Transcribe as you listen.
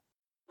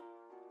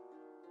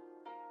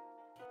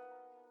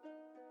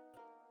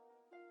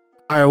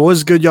All right,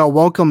 what's good, y'all?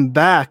 Welcome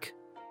back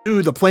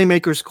to the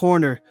Playmakers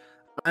Corner.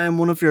 I am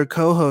one of your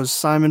co-hosts,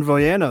 Simon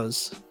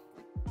Voyanos.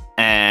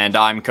 And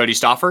I'm Cody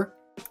Stoffer.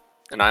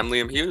 And I'm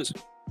Liam Hughes.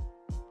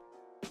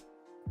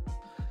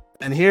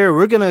 And here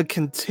we're going to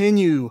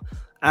continue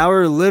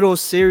our little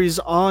series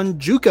on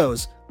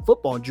JUCOs,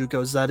 football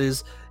JUCOs, that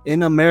is,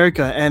 in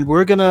America. And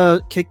we're going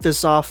to kick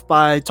this off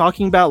by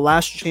talking about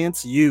Last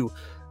Chance U,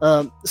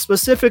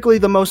 specifically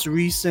the most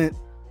recent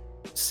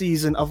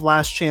season of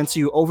Last Chance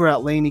U over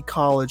at Laney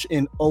College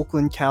in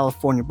Oakland,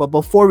 California. But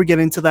before we get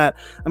into that,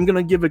 I'm going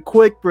to give a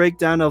quick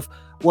breakdown of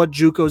what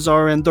JUCOs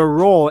are and their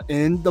role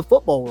in the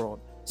football world.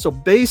 So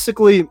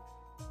basically,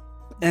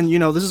 and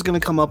this is going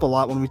to come up a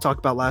lot when we talk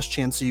about Last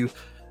Chance U,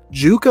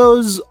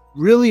 JUCOs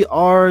really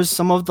are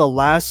some of the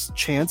last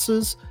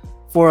chances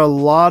for a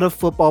lot of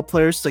football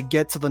players to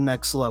get to the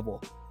next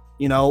level,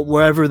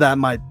 wherever that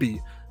might be.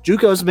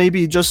 JUCOs may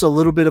be just a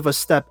little bit of a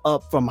step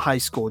up from high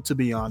school, to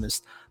be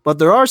honest. But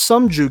there are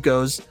some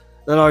JUCOs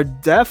that are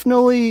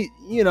definitely,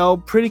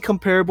 pretty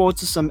comparable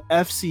to some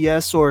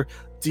FCS or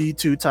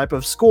D2 type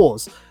of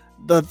schools.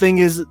 The thing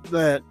is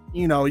that,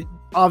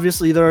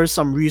 obviously there are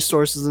some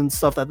resources and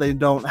stuff that they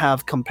don't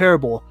have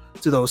comparable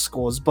to those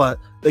schools, but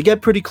they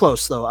get pretty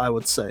close, though, I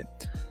would say.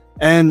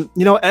 And,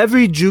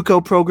 every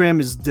JUCO program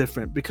is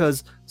different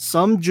because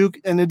some JUCO,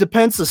 and it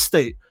depends the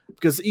state,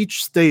 because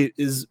each state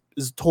is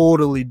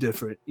totally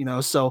different,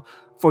 so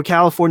for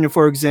California,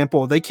 for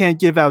example, they can't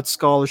give out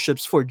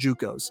scholarships for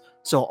JUCOs.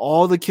 So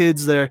all the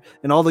kids there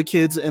and all the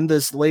kids in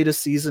this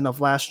latest season of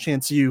Last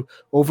Chance U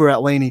over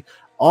at Laney,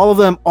 all of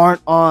them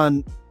aren't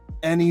on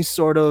any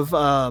sort of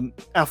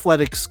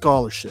athletic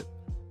scholarship.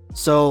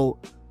 So,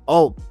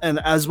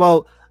 and as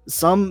well,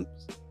 some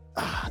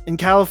in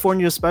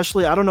California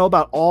especially, I don't know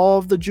about all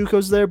of the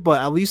JUCOs there, but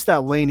at least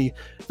at Laney,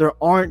 there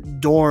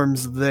aren't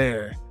dorms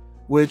there,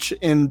 which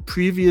in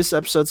previous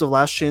episodes of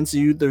Last Chance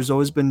U, there's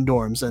always been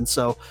dorms. And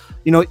so,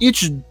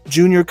 each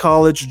junior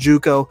college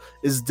JUCO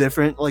is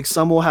different. Like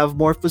some will have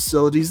more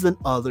facilities than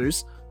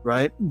others,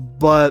 right?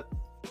 But,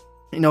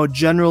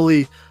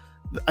 generally,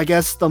 I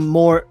guess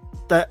the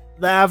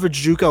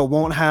average JUCO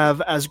won't have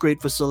as great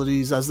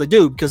facilities as they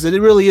do because it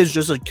really is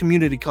just a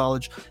community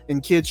college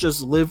and kids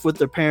just live with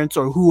their parents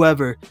or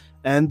whoever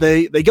and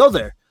they go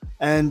there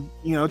and,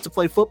 to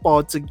play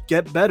football to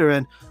get better.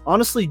 And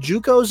honestly,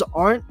 JUCOs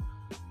aren't,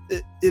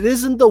 it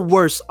isn't the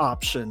worst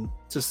option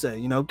to say,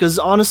 because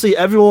honestly,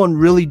 everyone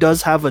really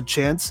does have a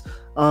chance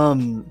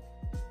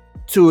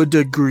to a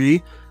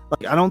degree.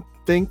 Like, I don't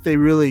think they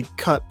really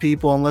cut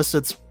people unless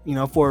it's,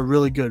 for a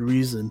really good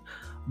reason.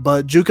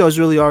 But JUCOs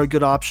really are a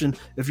good option.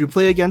 If you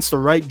play against the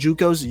right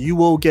JUCOs, you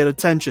will get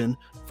attention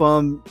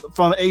from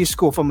a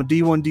school, from a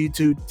D1,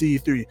 D2,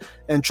 D3.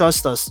 And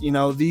trust us,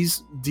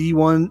 these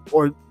D1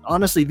 or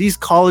honestly, these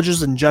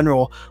colleges in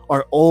general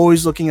are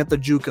always looking at the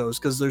JUCOs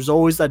because there's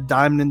always that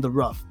diamond in the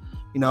rough.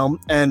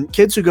 And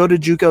kids who go to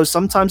JUCO,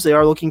 sometimes they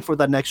are looking for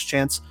that next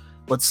chance,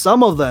 but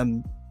some of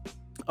them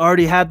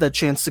already had that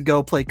chance to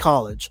go play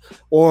college,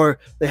 or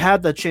they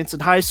had that chance in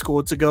high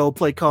school to go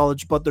play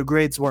college, but their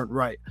grades weren't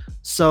right.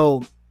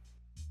 So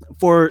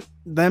for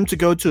them to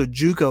go to a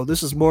JUCO,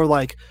 this is more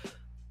like,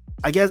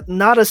 I guess,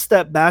 not a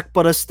step back,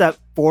 but a step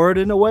forward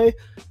in a way.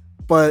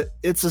 But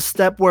it's a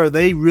step where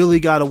they really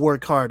got to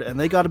work hard and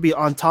they got to be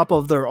on top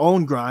of their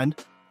own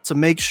grind to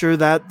make sure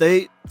that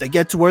they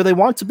get to where they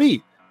want to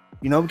be.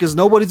 Because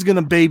nobody's going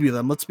to baby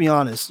them. Let's be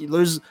honest.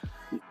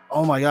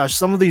 Oh my gosh,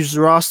 some of these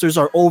rosters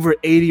are over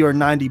 80 or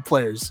 90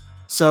 players.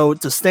 So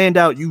to stand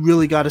out, you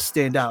really got to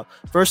stand out.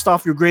 First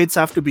off, your grades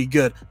have to be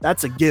good.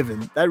 That's a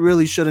given. That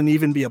really shouldn't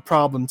even be a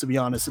problem, to be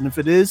honest. And if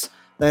it is,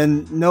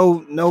 then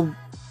no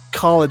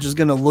college is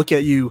going to look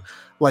at you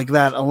like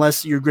that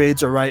unless your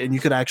grades are right and you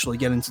could actually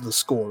get into the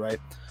school, right?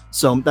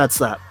 So that's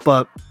that.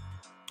 But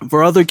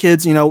for other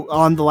kids,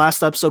 on the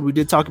last episode, we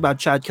did talk about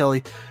Chad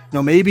Kelly.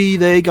 Maybe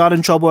they got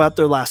in trouble at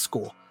their last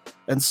school.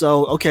 And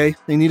so, okay,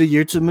 they need a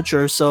year to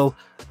mature. So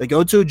they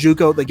go to a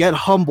JUCO, they get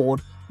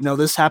humbled.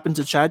 This happened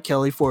to Chad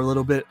Kelly for a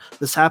little bit.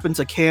 This happened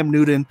to Cam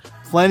Newton,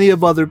 plenty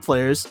of other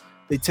players.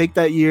 They take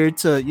that year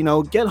to,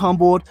 get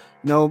humbled,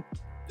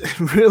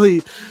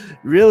 really,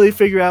 really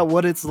figure out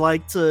what it's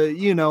like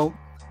to,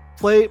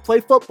 play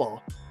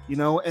football,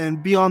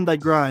 and be on that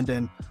grind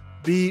and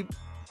be,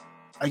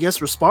 I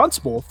guess,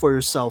 responsible for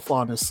yourself,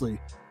 honestly.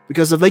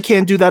 Because if they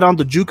can't do that on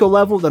the JUCO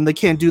level, then they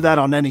can't do that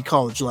on any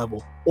college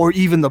level or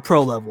even the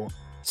pro level.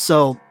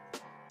 So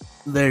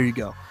there you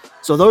go.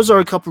 So those are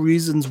a couple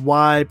reasons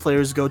why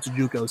players go to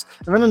JUCOs.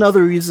 And then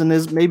another reason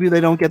is maybe they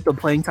don't get the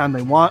playing time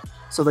they want,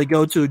 so they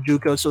go to a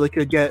JUCO so they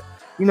could get,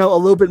 a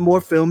little bit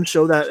more film,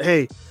 show that,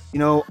 hey,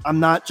 I'm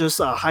not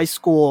just a high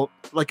school,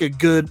 like a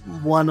good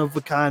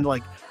one-of-a-kind,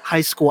 like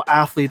high school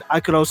athlete. I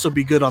could also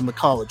be good on the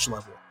college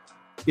level,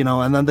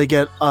 and then they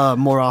get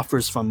more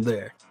offers from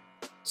there.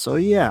 So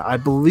yeah, I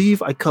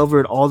believe I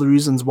covered all the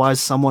reasons why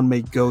someone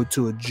may go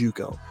to a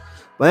JUCO.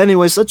 But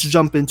anyways, let's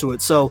jump into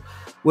it. So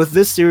with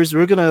this series,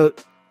 we're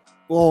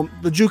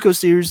the JUCO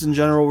series in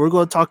general. We're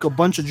going to talk a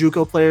bunch of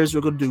JUCO players.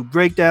 We're going to do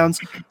breakdowns,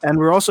 and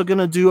we're also going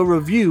to do a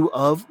review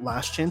of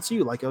Last Chance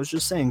U, like I was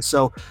just saying.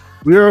 So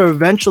we're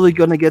eventually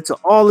going to get to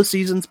all the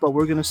seasons, but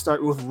we're going to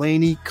start with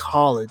Laney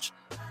College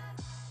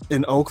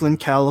in Oakland,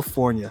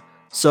 California.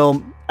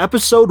 So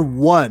episode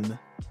 1.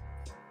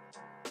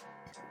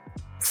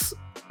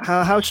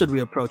 How should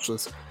we approach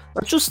this?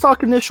 Let's just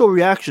talk initial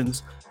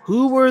reactions.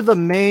 Who were the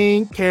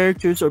main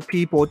characters or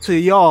people to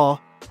y'all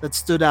that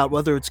stood out,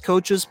 whether it's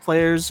coaches,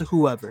 players,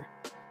 whoever,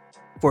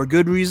 for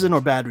good reason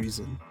or bad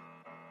reason?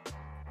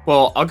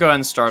 Well, I'll go ahead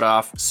and start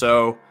off.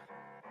 So,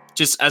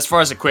 just as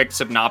far as a quick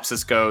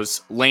synopsis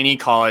goes, Laney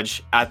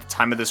College, at the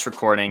time of this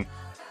recording,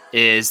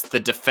 is the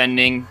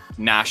defending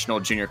national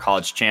junior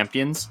college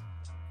champions,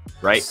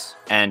 right? Yes.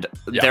 And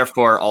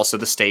therefore also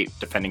the state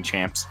defending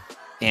champs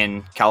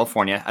in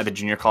California at the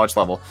junior college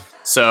level.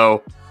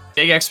 So,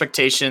 big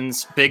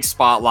expectations, big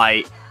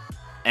spotlight,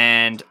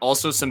 and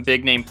also some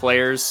big name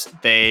players.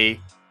 They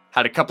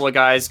had a couple of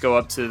guys go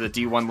up to the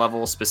D1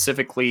 level,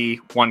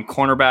 specifically one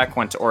cornerback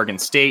went to Oregon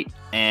State.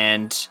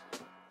 And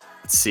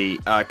let's see,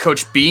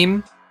 Coach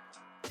Beam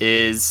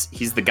he's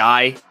the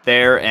guy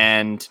there,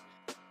 and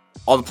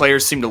all the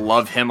players seem to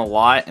love him a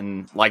lot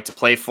and like to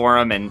play for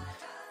him. And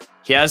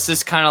he has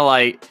this kind of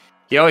like,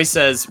 he always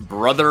says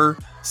brother.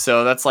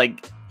 So that's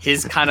like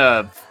his kind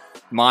of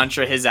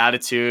mantra, his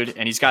attitude,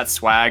 and he's got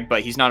swag,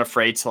 but he's not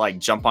afraid to like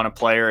jump on a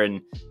player.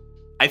 And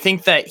I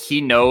think that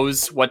he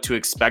knows what to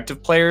expect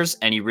of players,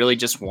 and he really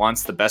just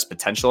wants the best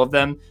potential of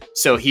them.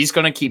 So he's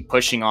going to keep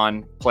pushing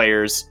on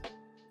players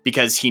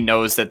because he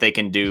knows that they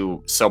can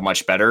do so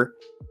much better.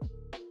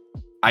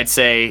 I'd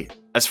say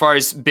as far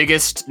as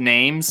biggest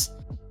names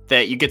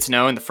that you get to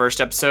know in the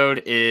first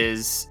episode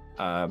is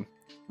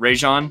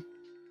Rajon.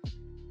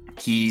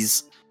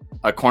 He's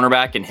a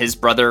cornerback, and his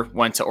brother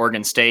went to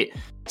Oregon State.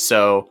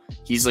 So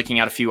he's looking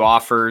at a few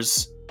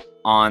offers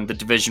on the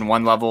Division I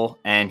level,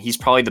 and he's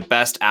probably the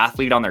best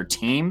athlete on their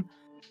team.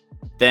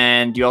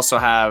 Then you also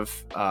have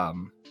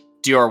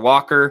Dior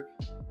Walker,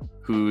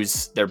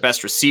 who's their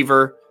best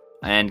receiver,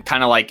 and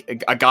kind of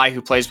like a guy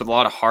who plays with a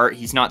lot of heart.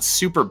 He's not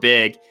super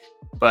big,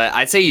 but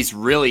I'd say he's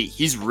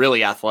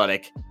really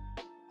athletic.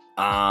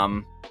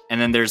 And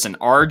then there's an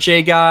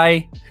RJ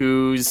guy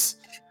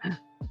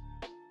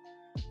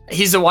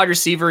he's a wide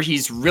receiver.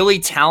 He's really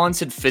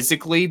talented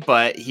physically,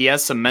 but he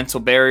has some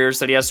mental barriers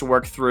that he has to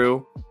work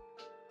through.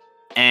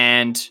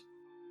 And,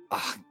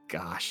 oh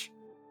gosh,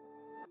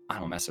 I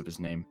don't mess up his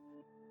name.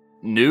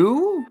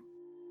 New?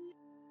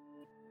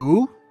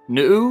 Who?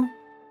 New?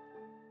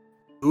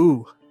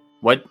 Ooh.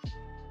 What?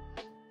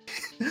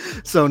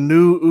 So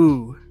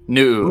New.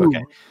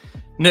 Okay.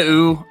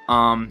 New.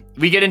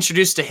 We get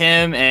introduced to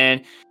him,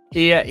 and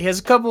he has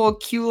a couple of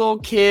cute little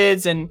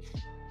kids, and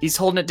he's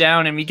holding it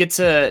down, and we get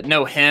to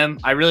know him.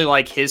 I really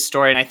like his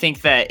story, and I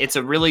think that it's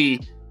a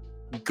really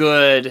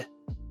good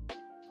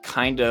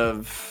kind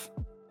of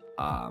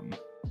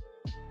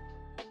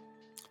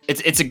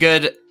it's a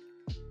good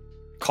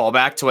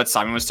callback to what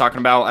Simon was talking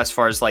about as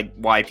far as like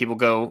why people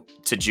go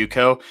to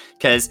JUCO,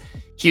 because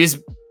he was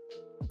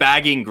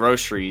bagging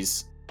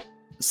groceries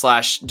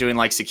 / doing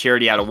like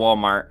security at a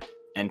Walmart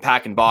and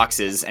packing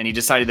boxes, and he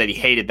decided that he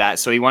hated that,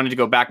 so he wanted to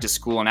go back to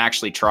school and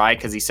actually try,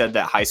 because he said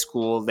that high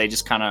school they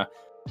just kind of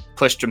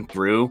pushed him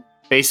through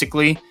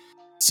basically.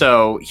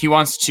 So he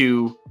wants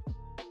to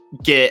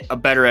get a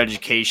better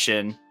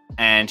education,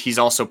 and he's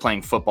also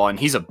playing football, and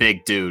he's a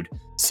big dude.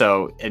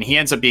 So, and he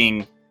ends up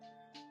being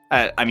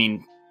I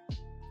mean,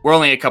 we're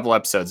only a couple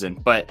episodes in,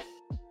 but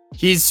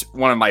he's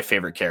one of my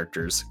favorite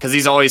characters because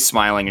he's always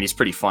smiling and he's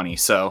pretty funny.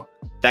 So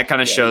that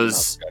kind of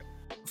shows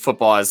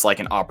football as like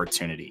an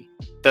opportunity.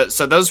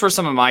 So those were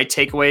some of my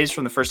takeaways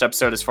from the first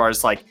episode as far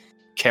as like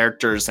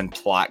characters and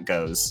plot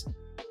goes.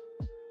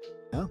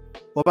 Yeah.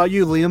 What about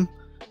you, Liam?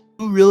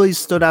 Who really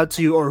stood out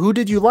to you, or who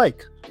did you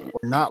like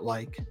or not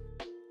like?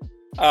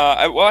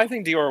 I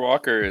think Dior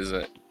Walker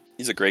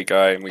he's a great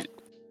guy, and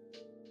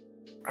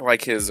I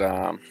like his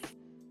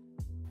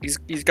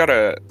he's got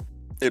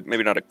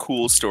maybe not a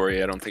cool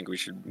story. I don't think we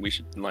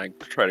should like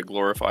try to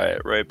glorify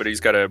it, right? But he's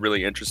got a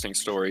really interesting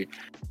story.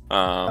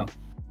 The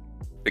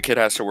kid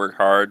has to work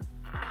hard.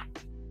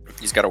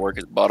 He's got to work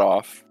his butt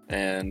off,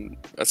 and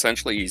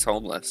essentially he's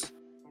homeless.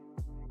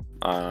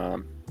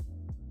 And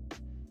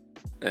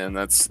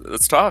that's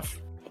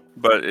tough,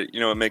 but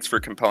it makes for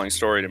a compelling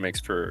story. It makes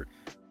for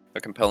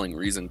a compelling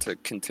reason to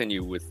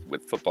continue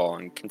with football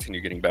and continue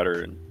getting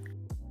better and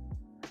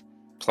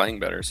playing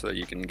better, so that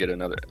you can get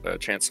another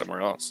chance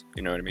somewhere else.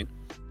 You know what I mean?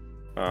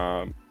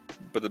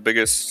 But the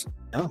biggest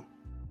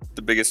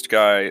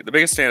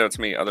standout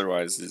to me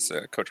otherwise is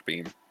Coach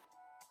Beam.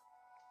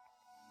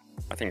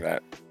 I think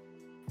that,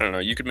 I don't know,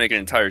 you could make an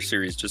entire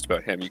series just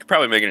about him. You could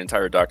probably make an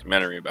entire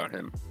documentary about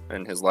him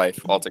and his life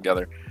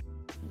altogether.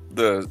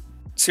 The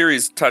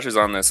series touches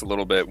on this a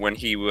little bit. When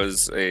he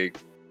was a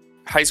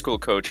high school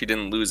coach, he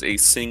didn't lose a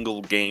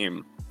single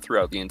game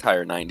throughout the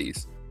entire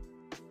 90s.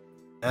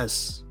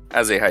 Yes.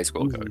 As a high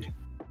school coach.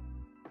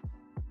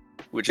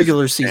 Which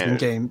regular season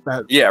game.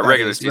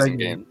 Regular season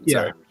game. Yeah,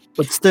 sorry.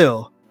 but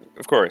still.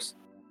 Of course.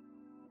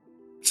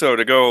 So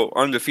to go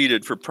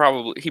undefeated for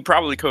he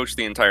probably coached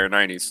the entire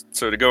 90s.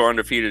 So to go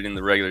undefeated in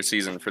the regular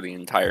season for the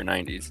entire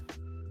 90s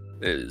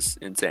is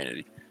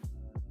insanity.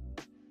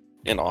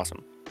 And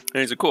awesome.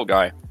 And he's a cool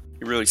guy.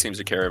 He really seems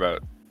to care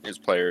about his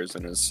players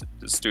and his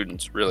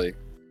students, really,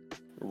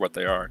 or what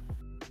they are.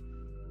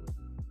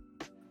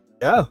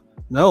 Yeah,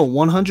 no,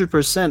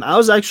 100%. I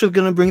was actually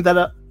going to bring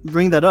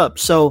that up.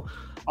 So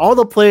all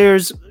the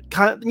players,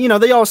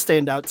 they all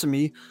stand out to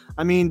me.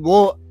 I mean,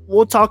 I'll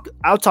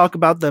talk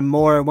about them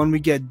more when we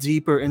get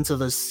deeper into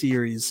the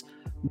series.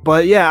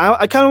 But yeah,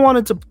 I kind of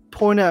wanted to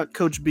point out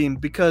Coach Beam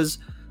because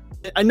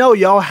I know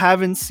y'all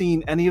haven't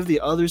seen any of the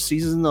other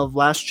seasons of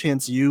Last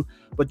Chance U,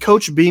 but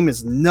Coach Beam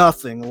is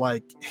nothing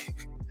like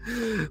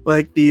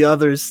like the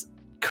others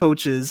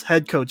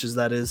head coaches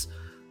that is,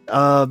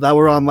 that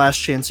were on Last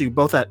Chance U,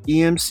 both at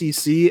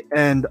EMCC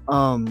and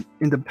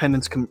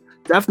Independence.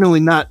 Definitely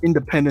not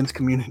Independence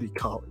Community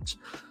College.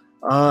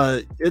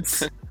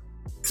 It's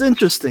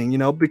interesting,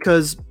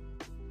 because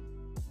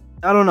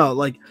I don't know,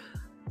 like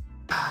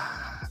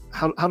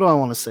how do I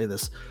want to say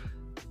this?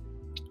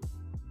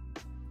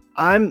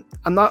 I'm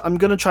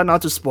gonna try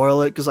not to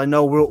spoil it because I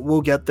know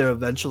we'll get there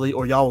eventually,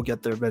 or y'all will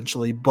get there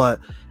eventually.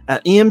 But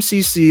at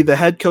EMCC, the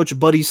head coach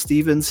Buddy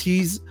Stevens,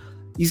 he's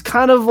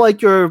kind of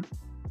like your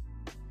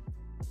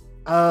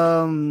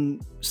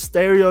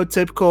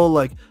stereotypical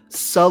like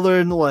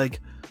Southern, like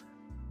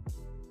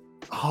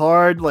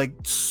hard, like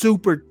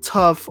super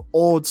tough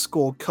old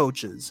school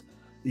coaches,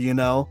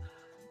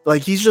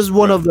 like he's just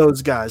one of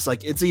those guys.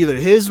 Like it's either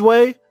his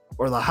way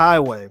or the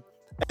highway.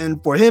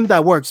 And for him,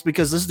 that works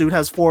because this dude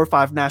has 4 or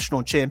 5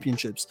 national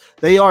championships.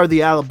 They are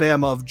the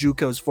Alabama of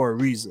JUCOs for a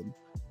reason,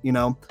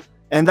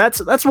 and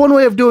that's one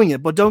way of doing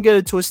it. But don't get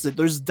it twisted.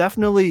 There's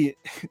definitely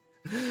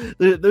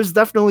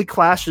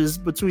clashes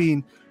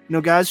between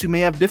guys who may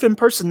have different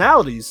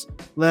personalities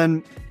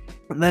than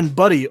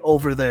Buddy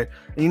over there.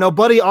 And,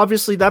 Buddy,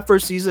 obviously that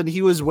first season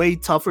he was way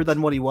tougher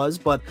than what he was,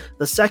 but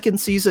the second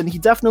season he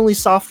definitely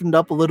softened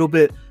up a little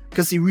bit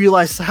because he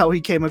realized how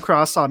he came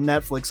across on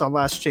Netflix on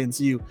Last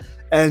Chance U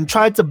and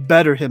tried to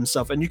better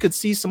himself, and you could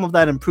see some of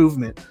that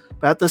improvement.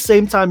 But at the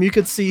same time, you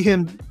could see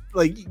him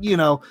like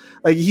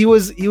he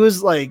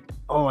was like,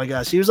 oh my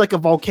gosh, he was like a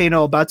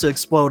volcano about to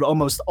explode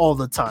almost all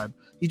the time.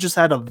 He just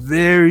had a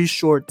very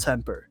short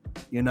temper,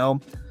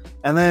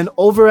 And then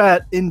over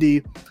at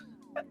Indy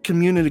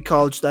Community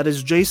College, that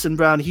is Jason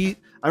Brown.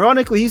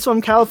 Ironically, he's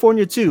from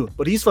California too,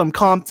 but he's from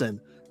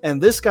Compton.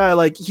 And this guy,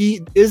 like,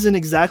 he isn't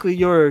exactly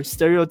your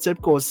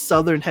stereotypical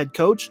Southern head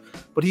coach,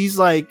 but he's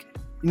like,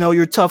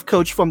 your tough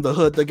coach from the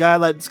hood, the guy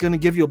that's going to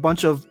give you a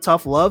bunch of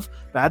tough love.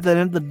 But at the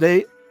end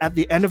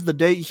of the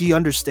day, he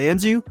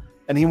understands you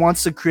and he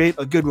wants to create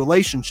a good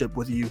relationship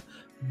with you.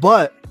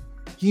 But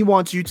he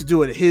wants you to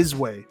do it his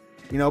way,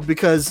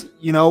 because,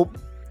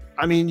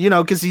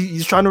 because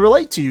he's trying to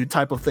relate to you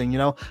type of thing,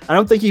 I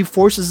don't think he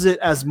forces it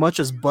as much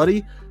as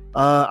Buddy.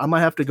 I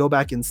might have to go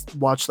back and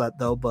watch that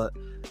though, but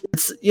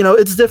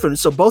it's different.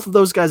 So both of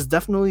those guys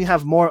definitely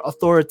have more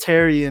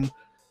authoritarian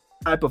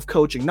type of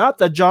coaching. Not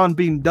that John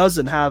Beam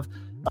doesn't have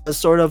a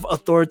sort of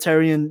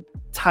authoritarian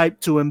type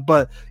to him,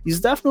 but he's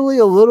definitely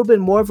a little bit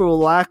more of a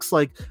relaxed,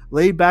 like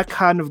laid back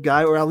kind of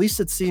guy, or at least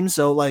it seems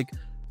so. Like,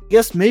 I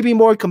guess maybe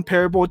more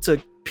comparable to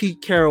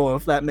Pete Carroll,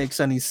 if that makes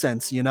any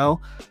sense,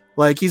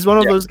 Like he's one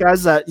of those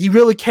guys that he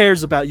really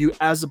cares about you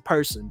as a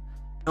person.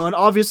 And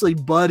obviously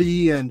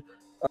Buddy and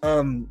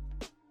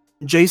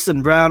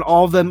Jason Brown,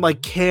 all of them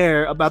like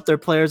care about their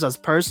players as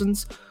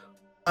persons.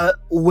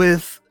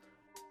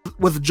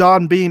 With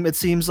John Beam, it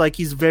seems like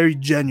he's very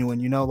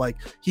genuine, like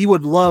he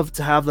would love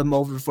to have them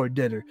over for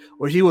dinner,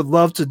 or he would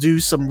love to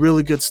do some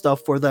really good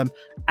stuff for them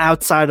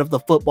outside of the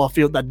football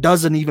field that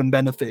doesn't even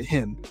benefit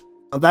him.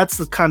 That's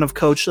the kind of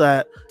coach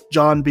that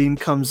John Beam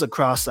comes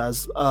across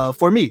as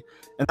for me.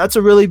 And that's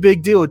a really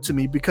big deal to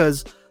me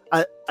because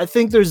I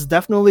think there's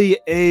definitely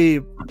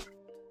an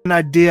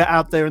idea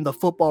out there in the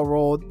football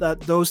world that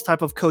those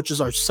type of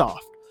coaches are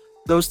soft.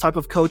 Those type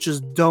of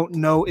coaches don't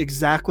know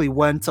exactly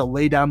when to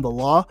lay down the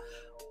law,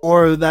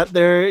 or that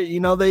they're,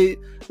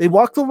 they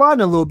walk the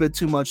line a little bit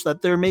too much,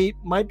 that they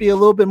might be a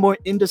little bit more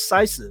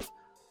indecisive,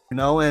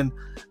 and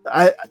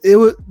I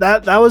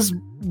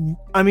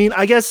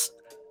guess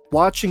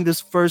watching this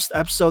first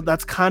episode,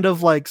 that's kind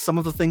of like some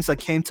of the things that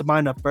came to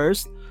mind at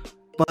first,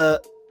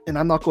 and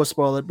I'm not going to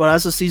spoil it, but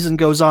as the season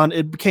goes on,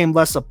 it became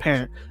less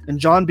apparent, and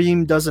John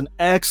Beam does an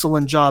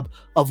excellent job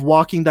of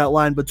walking that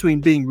line between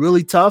being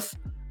really tough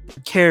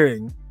and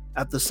caring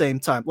at the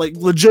same time, like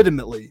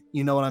legitimately,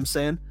 you know what I'm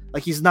saying?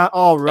 Like he's not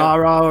all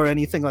rah-rah or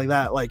anything like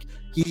that. Like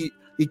he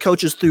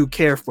coaches through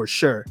care for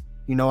sure.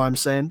 You know what I'm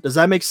saying? Does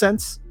that make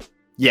sense?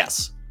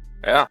 Yes.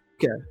 Yeah.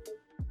 Okay.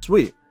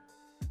 Sweet.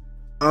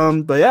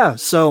 But yeah,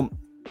 so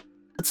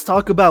let's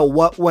talk about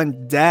what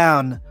went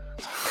down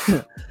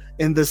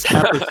in this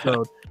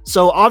episode.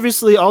 So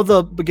obviously all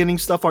the beginning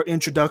stuff are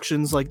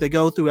introductions, like they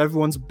go through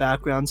everyone's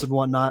backgrounds and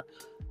whatnot.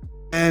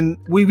 And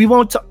we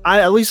won't,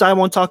 I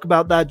won't talk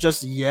about that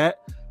just yet,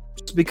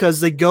 just because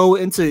they go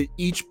into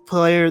each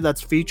player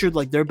that's featured,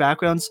 like their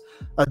backgrounds,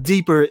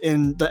 deeper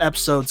in the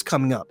episodes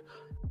coming up.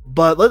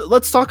 But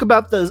let's talk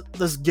about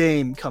this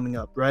game coming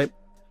up, right?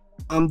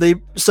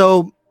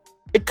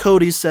 Like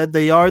Cody said,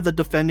 they are the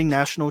defending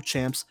national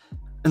champs,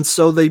 and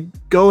so they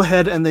go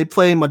ahead and they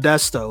play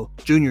Modesto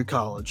Junior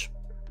College.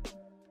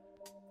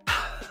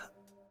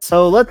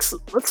 So let's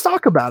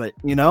talk about it.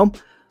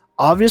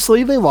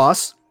 Obviously they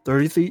lost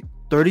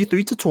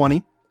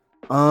 33-20.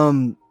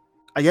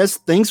 I guess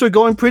things were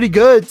going pretty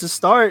good to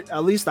start.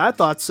 At least I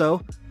thought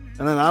so.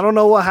 And then I don't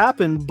know what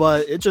happened,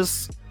 but it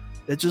just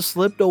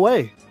slipped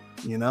away.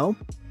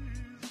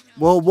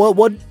 Well,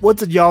 what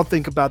did y'all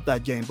think about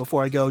that game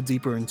before I go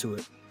deeper into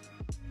it?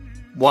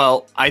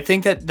 Well, I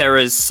think that there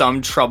is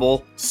some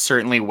trouble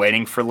certainly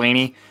waiting for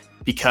Laney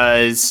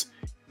because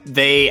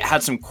they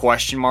had some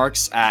question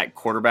marks at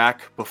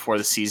quarterback before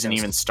the season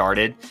even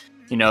started.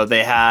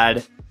 They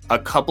had a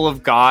couple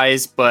of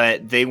guys,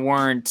 but they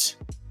weren't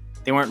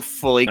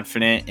fully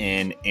confident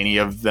in any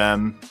of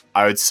them.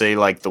 I would say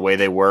like the way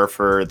they were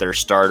for their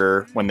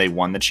starter when they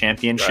won the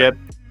championship.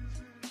 Right.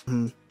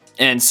 Mm-hmm.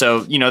 And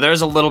so,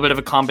 there's a little bit of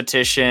a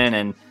competition,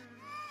 and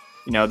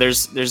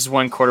there's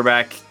one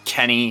quarterback,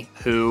 Kenny,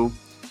 who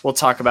we'll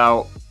talk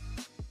about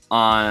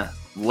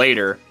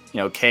later,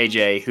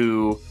 KJ,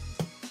 who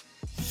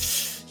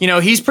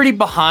he's pretty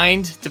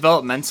behind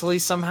developmentally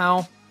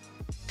somehow,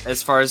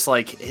 as far as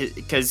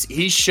because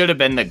he should have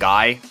been the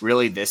guy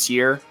really this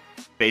year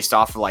based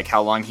off of like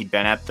how long he'd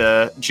been at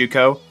the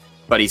JUCO,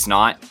 but he's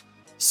not.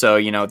 So,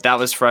 that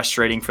was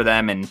frustrating for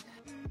them, and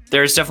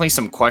there's definitely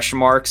some question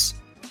marks.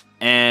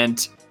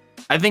 And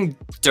I think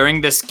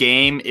during this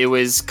game, it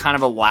was kind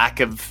of a lack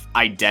of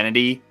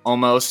identity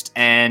almost,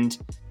 and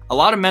a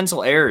lot of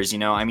mental errors.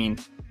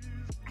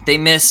 They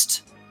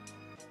missed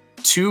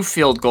 2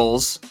 field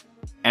goals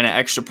and an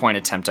extra point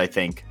attempt, I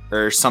think,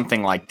 or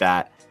something like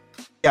that.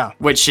 Yeah.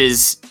 Which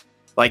is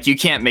like, you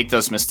can't make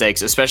those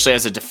mistakes, especially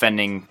as a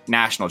defending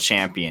national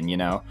champion,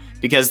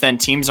 because then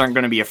teams aren't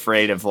going to be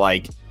afraid of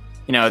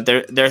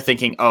they're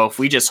thinking, oh, if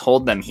we just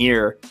hold them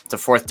here to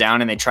 4th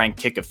down and they try and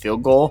kick a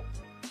field goal,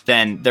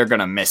 then they're going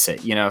to miss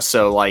it,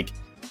 So I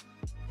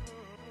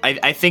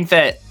think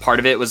that part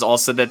of it was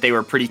also that they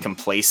were pretty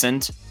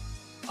complacent.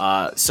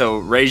 So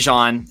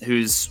Rajon,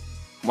 who's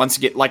once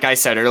again, like I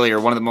said earlier,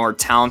 one of the more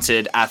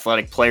talented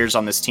athletic players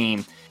on this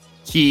team,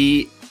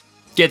 he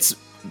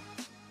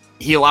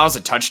allows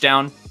a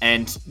touchdown,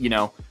 and,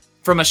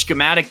 from a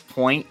schematic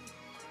point,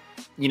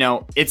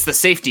 it's the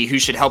safety who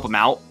should help him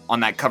out on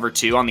that cover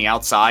 2 on the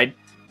outside,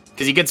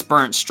 because he gets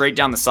burnt straight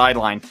down the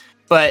sideline.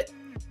 But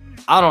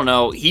I don't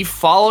know, he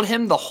followed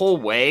him the whole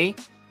way,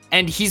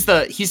 and he's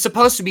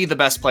supposed to be the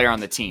best player on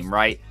the team,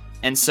 right?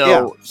 And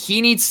so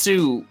he needs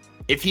to,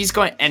 if he's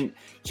going, and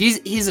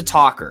he's a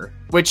talker,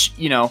 which,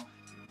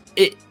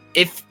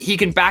 if he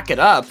can back it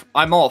up,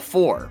 I'm all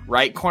for,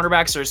 right?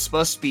 Cornerbacks are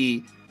supposed to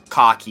be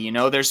cocky,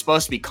 they're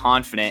supposed to be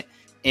confident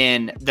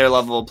in their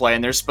level of play,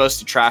 and they're supposed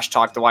to trash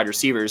talk the wide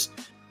receivers.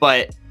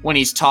 But when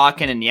he's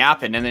talking and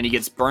yapping, and then he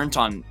gets burnt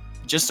on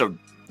just a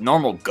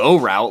normal go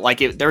route,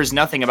 there was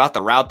nothing about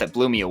the route that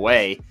blew me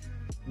away,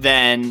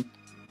 then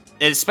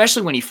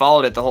especially when he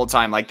followed it the whole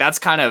time, that's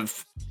kind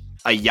of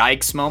a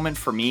yikes moment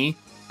for me.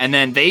 And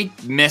then they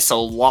miss a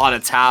lot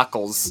of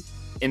tackles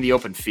in the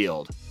open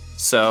field.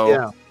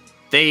 So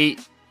they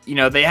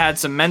had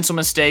some mental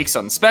mistakes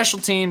on special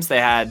teams.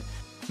 They had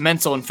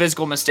mental and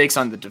physical mistakes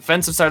on the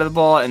defensive side of the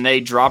ball, and they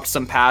dropped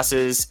some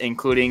passes,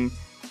 including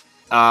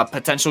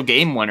potential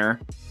game winner.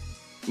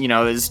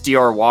 This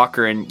D.R.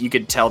 Walker, and you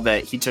could tell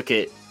that he took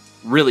it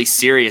really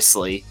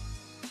seriously.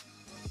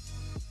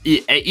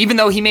 Even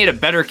though he made a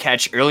better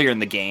catch earlier in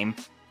the game,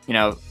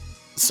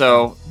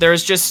 so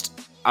there's just,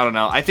 I don't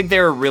know. I think they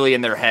were really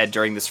in their head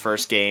during this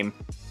first game,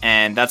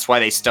 and that's why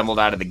they stumbled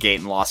out of the gate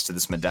and lost to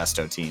this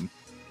Modesto team.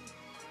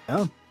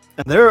 Yeah,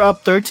 and they're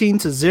up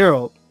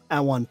 13-0 at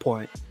one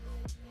point.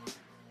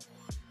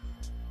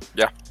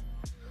 Yeah.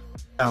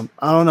 I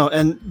don't know.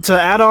 And to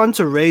add on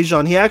to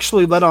Rajon, he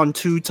actually led on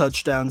 2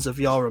 touchdowns, if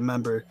y'all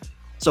remember.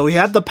 So he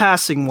had the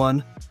passing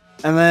one,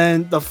 and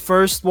then the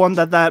first one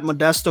that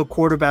Modesto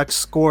quarterback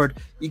scored,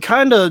 he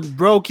kind of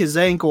broke his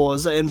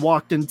ankles and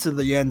walked into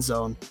the end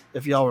zone,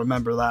 if y'all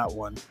remember that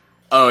one.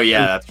 Oh,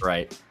 yeah, that's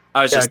right.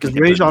 I was just because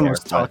Rajon was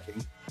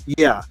talking.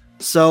 Yeah.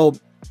 So,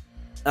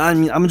 I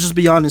mean, I'm going to just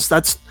be honest.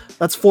 That's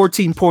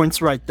 14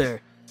 points right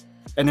there.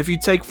 And if you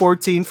take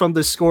 14 from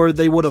the score,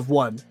 they would have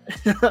won.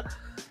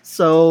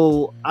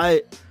 So,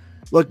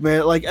 look,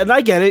 man, and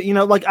I get it.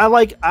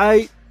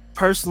 I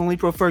personally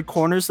prefer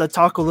corners that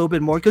talk a little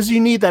bit more, because you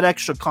need that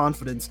extra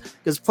confidence,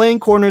 because playing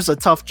corner is a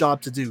tough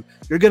job to do.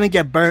 You're going to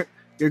get burnt.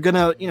 You're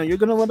going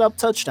to let up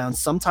touchdowns.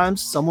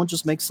 Sometimes someone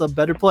just makes a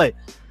better play.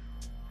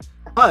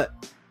 But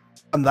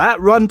on that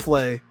run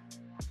play,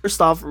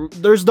 first off,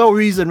 there's no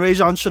reason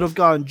Rajon should have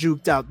gotten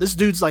juked out. This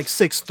dude's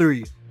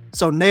 6'3",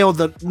 so nail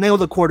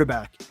the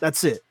quarterback.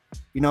 That's it.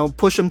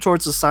 Push him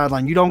towards the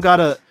sideline. You don't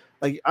gotta,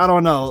 I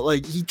don't know,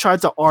 he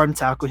tried to arm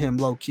tackle him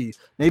low key.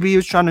 Maybe he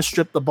was trying to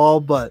strip the ball,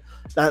 but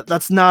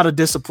that's not a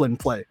disciplined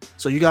play.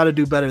 So you got to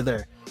do better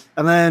there.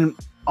 And then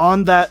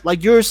on that,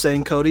 like you were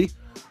saying, Cody,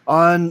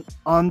 on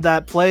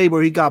that play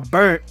where he got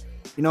burnt,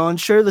 And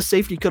sure, the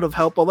safety could have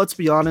helped, but let's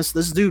be honest,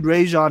 this dude,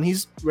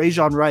 he's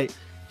Rajon Wright.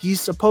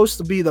 He's supposed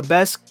to be the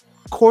best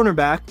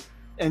cornerback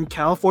in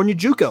California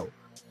JUCO.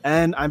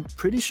 And I'm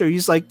pretty sure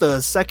he's like the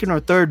second or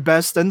third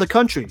best in the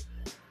country.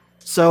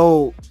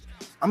 So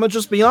I'm going to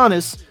just be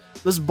honest,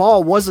 this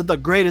ball wasn't the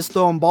greatest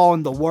throwing ball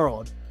in the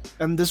world.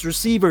 And this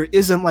receiver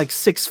isn't like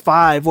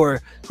 6'5"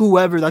 or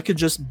whoever that could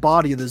just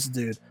body this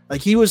dude.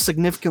 Like, he was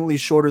significantly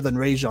shorter than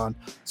Rajon.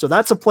 So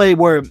that's a play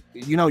where,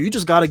 you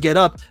just got to get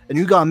up and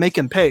you got to make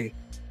him pay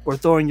for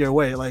throwing your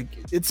way. Like,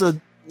 it's a,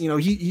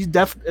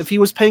 if he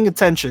was paying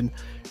attention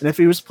and if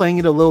he was playing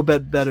it a little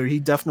bit better, he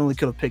definitely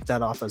could have picked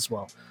that off as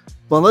well.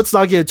 But let's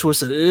not get it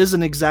twisted. It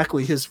isn't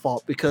exactly his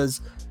fault because,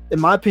 in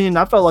my opinion,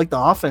 I felt like the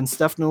offense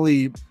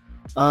definitely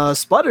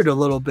sputtered a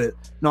little bit.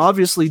 Now,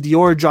 obviously,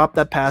 Dior dropped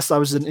that pass. That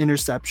was an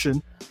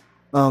interception,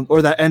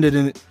 or that ended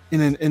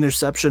in an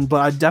interception.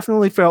 But I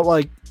definitely felt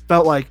like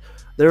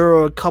there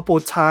were a couple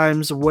of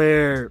times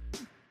where,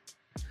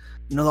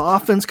 the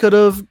offense could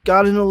have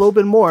gotten a little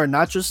bit more,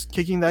 not just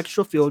kicking the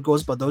extra field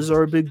goals, but those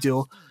are a big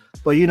deal.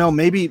 But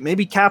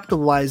maybe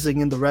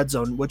capitalizing in the red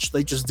zone, which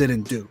they just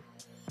didn't do.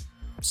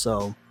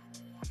 So,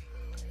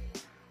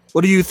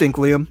 what do you think,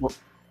 Liam?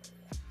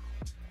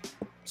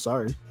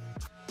 Sorry.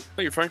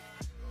 No, you're fine.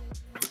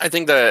 I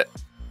think that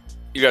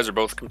you guys are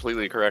both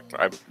completely correct.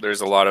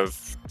 There's a lot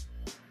of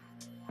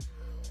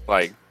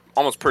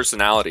almost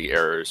personality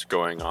errors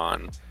going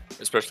on,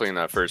 especially in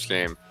that first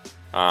game.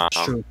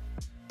 True.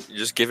 You're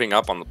just giving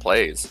up on the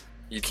plays.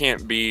 You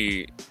can't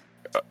be,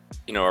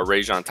 a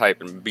Rajon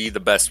type and be the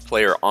best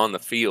player on the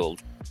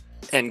field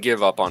and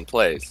give up on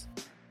plays.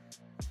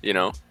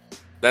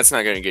 That's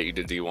not going to get you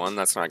to D1.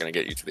 That's not going to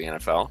get you to the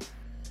NFL.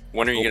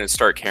 When are you going to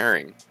start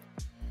caring?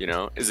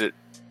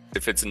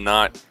 If it's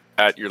not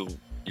at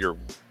your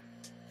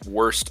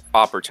worst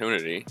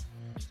opportunity,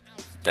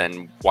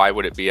 then why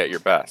would it be at your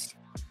best?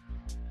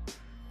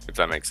 If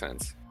that makes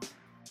sense.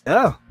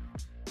 Yeah.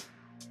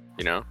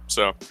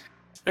 So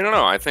I don't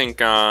know. I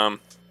think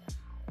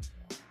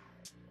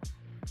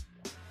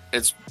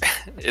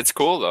it's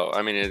cool though.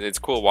 I mean, it's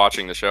cool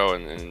watching the show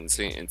and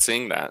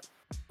seeing that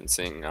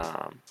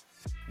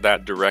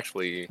that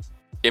directly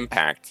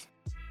impact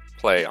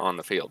play on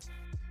the field,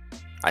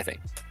 I think.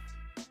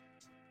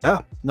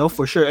 Yeah, no,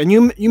 for sure. And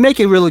you make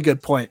a really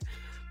good point.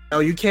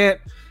 You can't,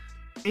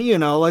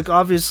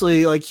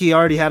 obviously, he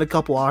already had a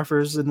couple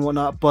offers and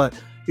whatnot, but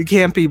you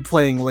can't be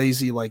playing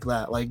lazy like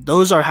that. Like,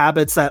 those are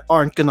habits that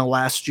aren't going to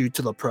last you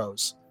to the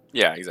pros.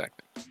 Yeah,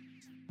 exactly.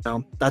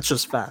 That's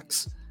just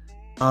facts.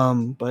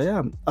 But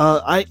yeah,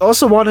 I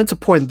also wanted to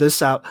point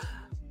this out.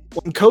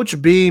 When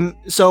Coach Beam,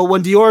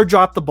 when Dior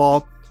dropped the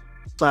ball,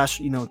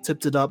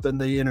 tipped it up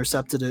and they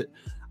intercepted it,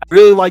 I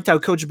really liked how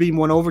Coach Beam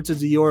went over to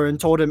Dior and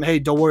told him, hey,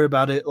 don't worry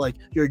about it. Like,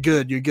 you're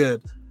good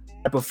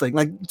type of thing.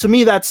 Like, to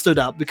me, that stood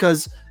out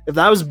because if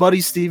that was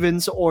Buddy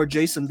Stevens or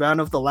Jason Brown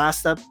of the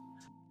last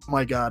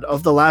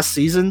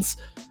seasons,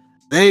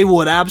 they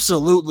would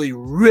absolutely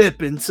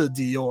rip into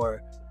Dior.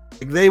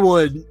 Like, they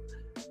would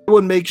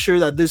make sure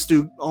that this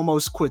dude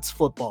almost quits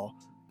football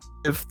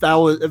if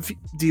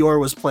Dior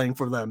was playing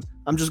for them.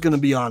 I'm just going to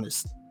be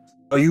honest.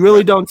 You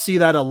really don't see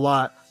that a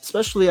lot,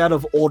 especially out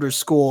of older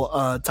school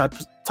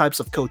types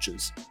of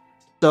coaches.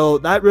 So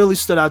that really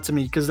stood out to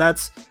me because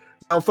that's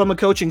from a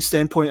coaching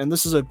standpoint, and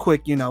this is a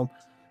quick,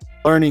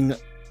 learning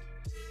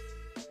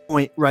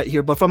point right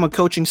here. But from a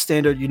coaching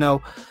standard,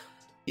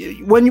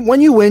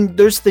 when you win,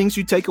 there's things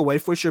you take away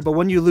for sure. But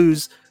when you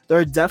lose, there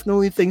are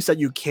definitely things that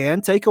you can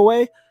take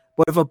away.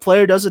 But if a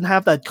player doesn't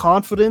have that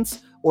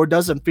confidence or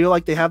doesn't feel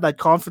like they have that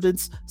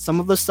confidence, some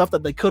of the stuff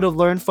that they could have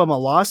learned from a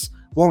loss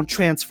won't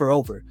transfer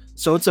over.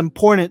 So it's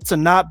important to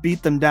not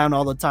beat them down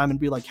all the time and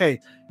be like, hey,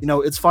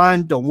 it's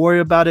fine. Don't worry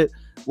about it.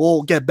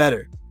 We'll get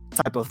better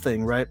type of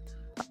thing, right?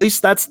 At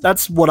least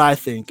that's what I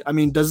think. I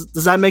mean, does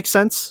that make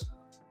sense?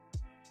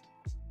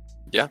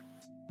 Yeah.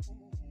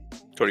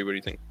 Cody, what do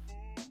you think?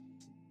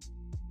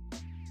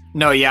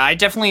 No, yeah, I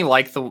definitely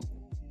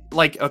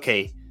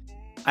okay.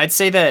 I'd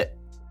say that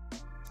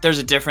there's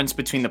a difference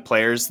between the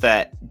players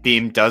that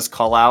Beam does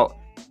call out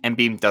and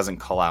Beam doesn't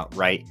call out,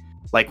 right?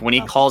 Like when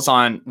he calls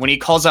out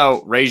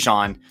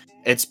Rajon,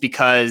 it's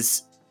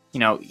because,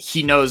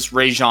 he knows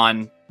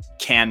Rajon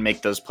can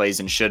make those plays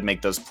and should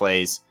make those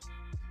plays.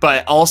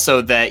 But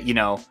also that,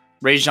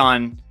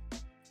 Rajon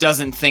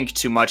doesn't think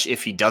too much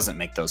if he doesn't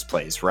make those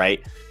plays,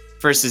 right?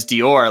 Versus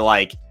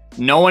Dior,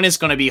 no one is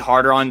going to be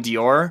harder on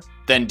Dior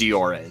than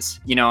Dior is,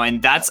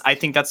 and I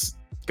think that's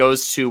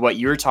goes to what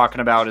you're talking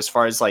about as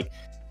far as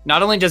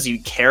not only does he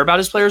care about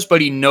his players, but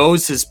he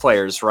knows his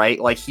players, right?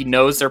 Like he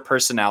knows their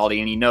personality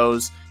and he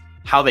knows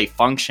how they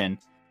function.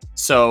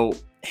 So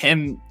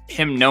him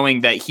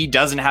knowing that he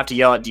doesn't have to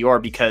yell at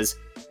Dior because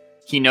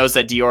he knows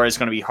that Dior is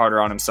going to be harder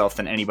on himself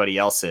than anybody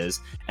else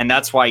is. And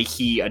that's why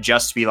he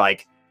adjusts to be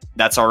like,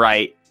 that's all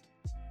right.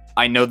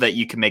 I know that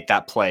you can make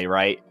that play,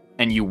 right?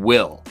 And you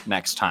will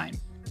next time.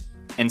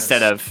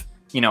 Instead of,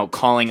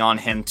 calling on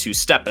him to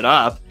step it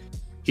up,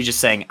 he's just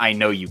saying, I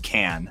know you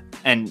can,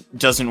 and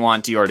doesn't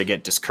want Dior to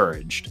get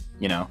discouraged,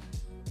 Yeah.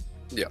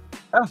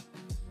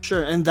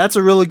 Sure, and that's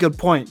a really good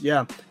point.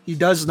 Yeah, he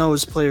does know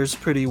his players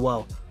pretty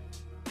well.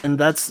 And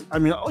that's, I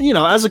mean,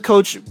 as a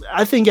coach,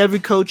 I think every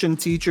coach and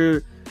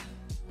teacher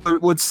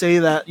would say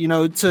that,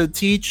 to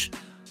teach,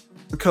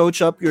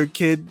 coach up your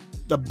kid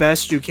the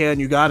best you can,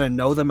 you got to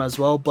know them as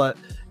well. But,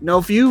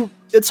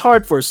 it's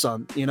hard for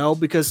some,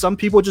 because some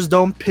people just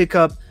don't pick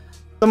up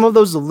some of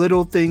those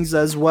little things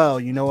as well.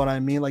 You know what I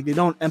mean? Like, they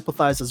don't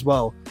empathize as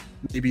well,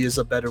 maybe is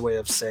a better way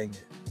of saying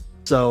it.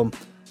 So,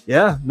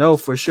 yeah, no,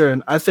 for sure.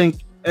 And I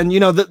think, and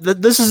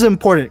this is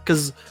important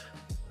because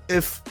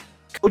if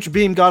Coach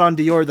Beam got on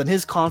Dior, then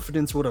his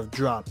confidence would have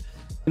dropped.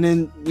 And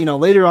then,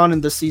 later on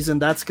in the season,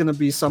 that's going to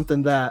be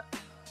something that,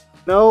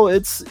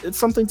 it's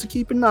something to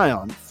keep an eye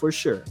on for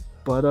sure.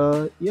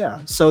 But, yeah,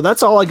 so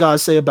that's all I got to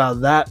say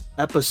about that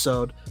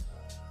episode.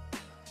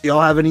 Do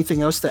y'all have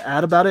anything else to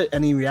add about it?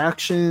 Any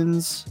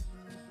reactions?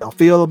 Y'all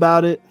feel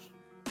about it?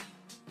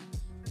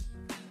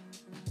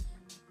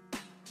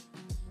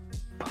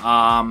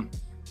 I'm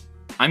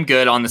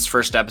good on this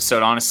first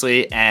episode,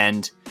 honestly,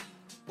 and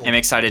I'm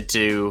excited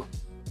to,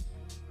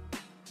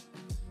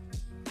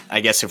 I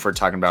guess if we're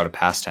talking about a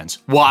past tense,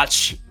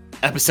 watch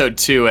episode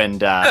 2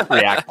 and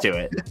react to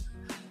it.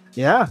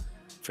 Yeah.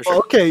 For sure.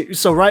 Okay,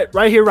 so right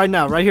here, right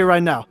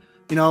now,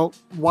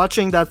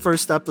 watching that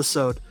first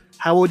episode,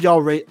 how would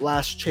y'all rate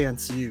Last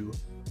Chance U?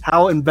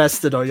 How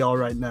invested are y'all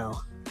right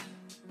now?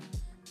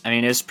 I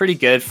mean, it's pretty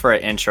good for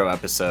an intro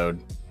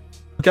episode.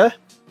 Okay.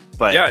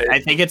 But yeah, I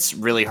think it's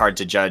really hard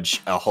to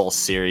judge a whole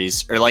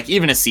series or like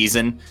even a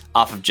season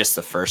off of just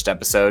the first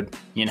episode,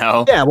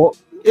 Yeah, well,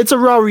 it's a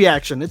raw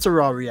reaction.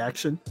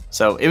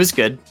 So it was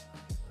good.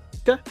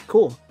 Okay,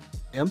 cool.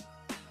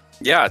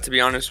 Yeah, to be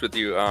honest with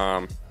you,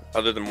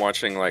 other than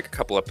watching like a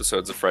couple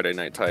episodes of Friday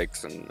Night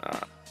Tykes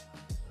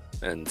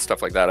and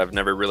stuff like that, I've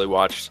never really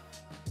watched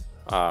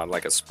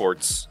like a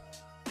sports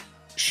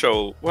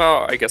show.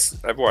 Well, I guess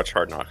I've watched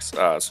Hard Knocks,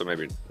 so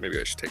maybe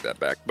I should take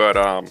that back. But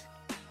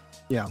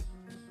yeah,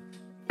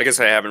 I guess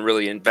I haven't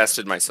really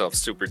invested myself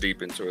super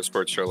deep into a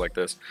sports show like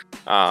this.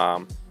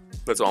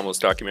 That's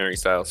almost documentary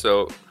style.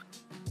 So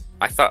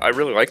I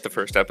really liked the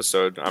first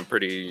episode. I'm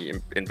pretty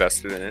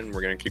invested in it, and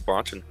we're gonna keep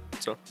watching.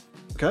 So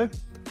okay,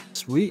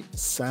 sweet,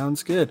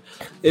 sounds good.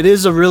 It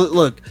is a really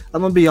look.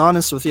 I'm gonna be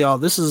honest with y'all.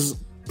 This is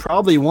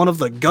probably one of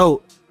the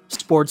GOAT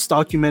sports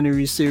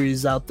documentary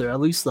series out there, at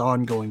least the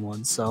ongoing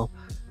one. So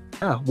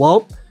yeah,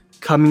 well,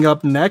 coming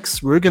up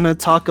next, we're gonna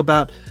talk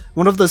about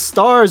one of the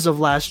stars of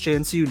Last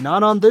Chance U,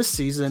 not on this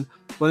season,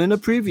 but in a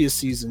previous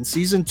season,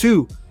 season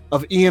 2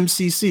 of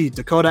EMCC,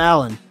 Dakota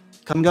Allen.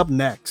 Coming up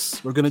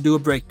next, we're gonna do a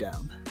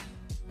breakdown.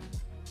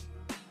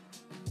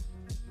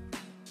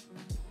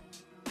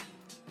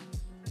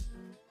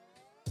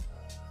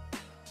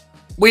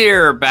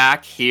 We're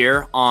back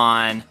here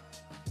on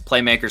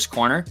Playmakers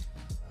Corner,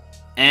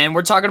 and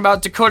we're talking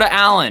about Dakota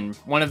Allen,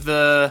 one of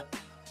the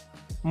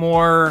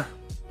more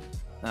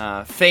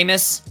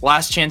famous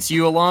Last Chance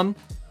U alum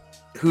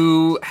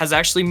who has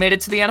actually made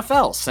it to the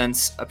NFL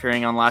since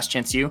appearing on Last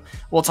Chance U.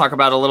 We'll talk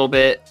about a little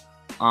bit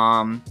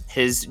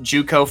his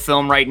JUCO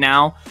film right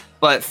now,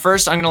 but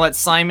first I'm going to let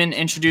Simon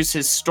introduce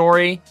his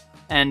story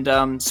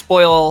and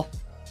spoil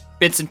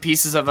bits and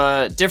pieces of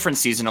a different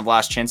season of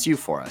Last Chance U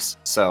for us.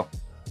 So,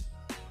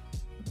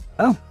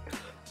 all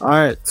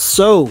right.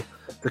 So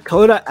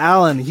Dakota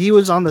Allen, he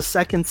was on the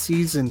second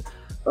season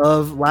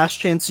of Last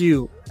Chance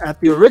U at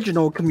the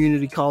original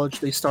community college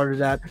they started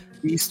at,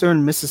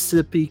 Eastern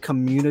Mississippi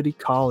Community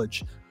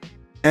College.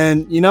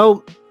 And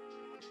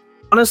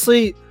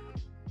honestly,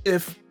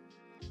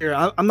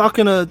 I'm not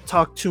gonna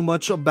talk too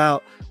much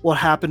about what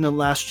happened in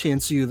Last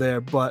Chance U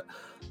there, but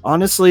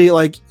honestly,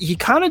 like, he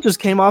kind of just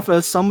came off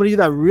as somebody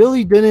that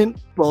really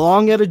didn't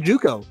belong at a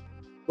JUCO.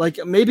 Like,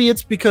 maybe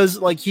it's because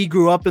like he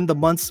grew up in the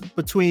months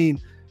between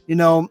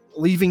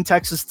leaving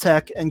Texas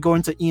Tech and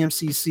going to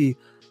EMCC,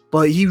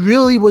 but he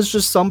really was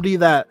just somebody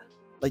that,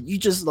 like, you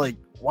just like,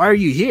 why are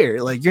you here?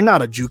 Like, you're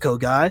not a JUCO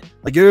guy.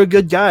 Like, you're a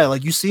good guy.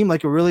 Like, you seem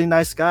like a really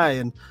nice guy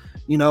and,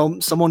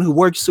 someone who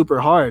works super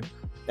hard.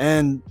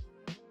 And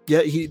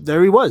yeah,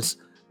 there he was.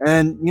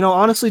 And,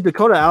 honestly,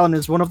 Dakota Allen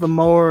is one of the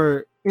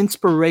more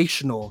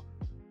inspirational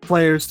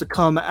players to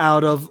come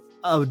out of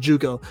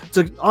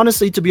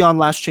JUCO, to be on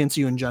Last Chance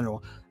U in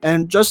general.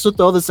 And just to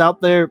throw this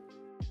out there,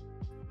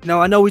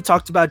 I know we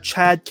talked about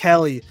Chad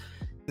Kelly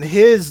and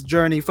his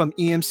journey from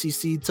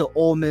EMCC to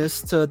Ole Miss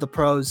to the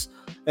pros,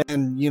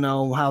 and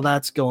how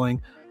that's going.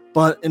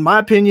 But in my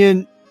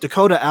opinion,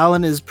 Dakota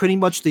Allen is pretty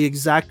much the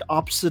exact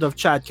opposite of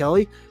Chad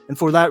Kelly, and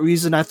for that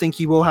reason, I think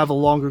he will have a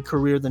longer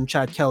career than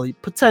Chad Kelly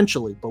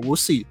potentially, but we'll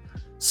see.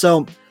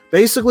 So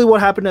basically, what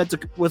happened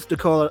with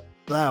Dakota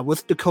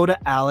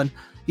Allen,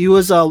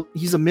 he's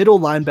a middle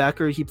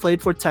linebacker. He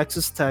played for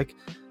Texas Tech,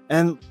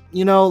 and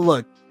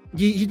look,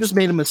 he just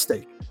made a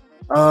mistake.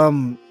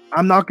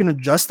 I'm not going to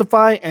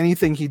justify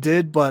anything he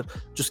did, but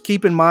just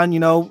keep in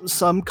mind,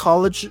 some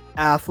college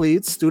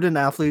athletes, student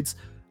athletes,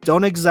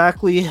 don't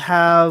exactly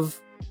have,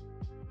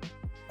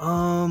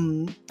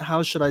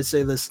 how should I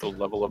say this? The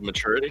level of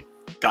maturity?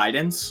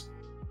 Guidance?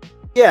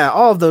 Yeah,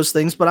 all of those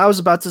things. But I was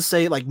about to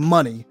say, like,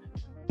 money,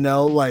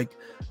 like,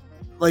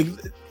 like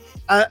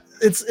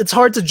it's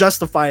hard to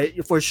justify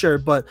it for sure,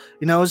 but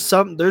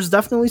there's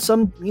definitely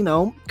some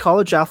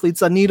college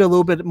athletes that need a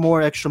little bit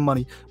more extra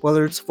money,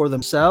 whether it's for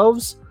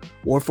themselves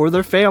or for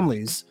their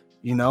families,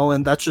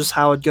 and that's just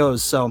how it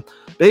goes. So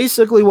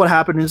basically what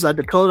happened is that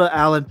Dakota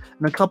Allen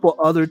and a couple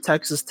other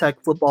Texas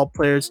Tech football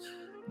players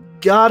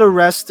got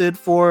arrested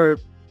for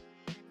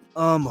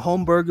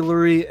home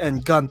burglary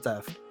and gun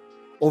theft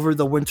over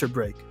the winter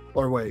break.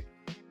 Or wait,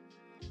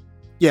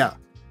 yeah,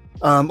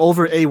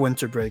 over a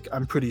winter break,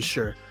 I'm pretty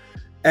sure.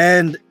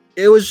 And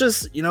it was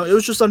just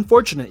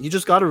unfortunate. He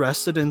just got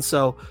arrested, and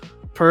so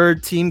per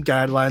team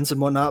guidelines and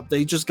whatnot,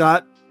 they just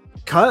got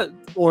cut,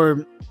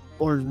 or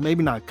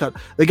maybe not cut.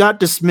 They got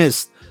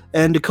dismissed.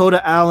 And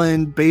Dakota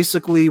Allen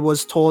basically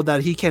was told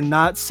that he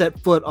cannot set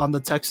foot on the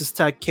Texas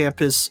Tech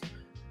campus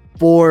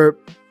for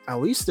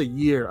at least a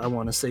year, I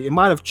want to say. It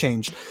might have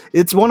changed.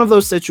 It's one of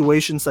those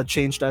situations that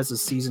changed as the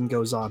season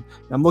goes on.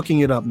 I'm looking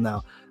it up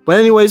now. But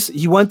anyways,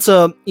 he went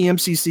to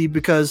EMCC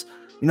because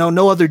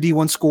no other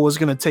D1 school is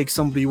going to take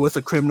somebody with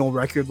a criminal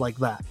record like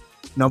that.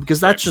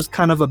 Because that's just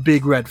kind of a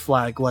big red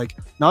flag. Like,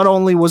 not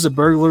only was it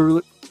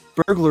burglary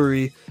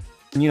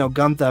and,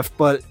 gun theft,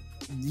 but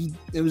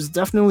it was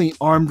definitely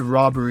armed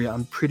robbery,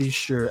 I'm pretty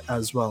sure,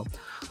 as well.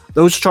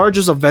 Those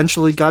charges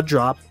eventually got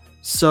dropped.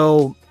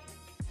 So,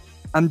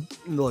 I'm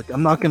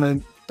not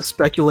going to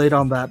speculate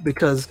on that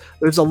because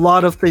there's a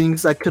lot of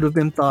things that could have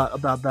been thought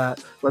about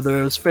that, whether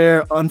it was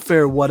fair,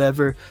 unfair,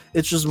 whatever.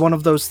 It's just one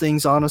of those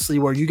things, honestly,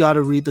 where you got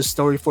to read the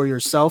story for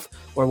yourself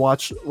or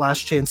watch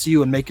Last Chance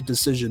U and make a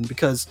decision,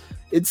 because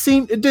it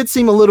did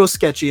seem a little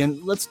sketchy.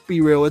 And let's be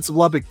real, it's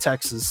Lubbock,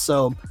 Texas,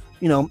 so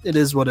it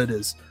is what it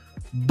is.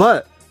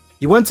 But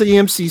he went to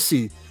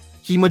EMCC.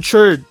 He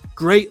matured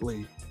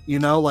greatly.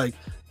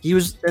 He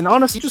was, and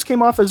honestly, he just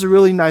came off as a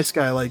really nice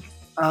guy. Like,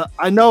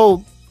 I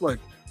know, look,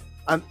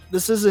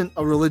 this isn't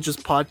a religious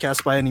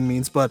podcast by any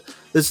means, but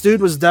this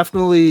dude was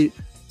definitely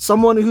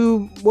someone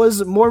who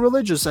was more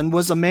religious and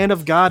was a man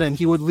of God, and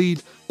he would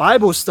lead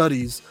Bible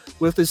studies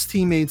with his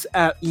teammates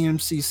at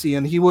EMCC,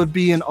 and he would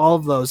be in all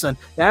of those. And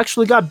he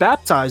actually got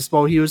baptized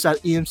while he was at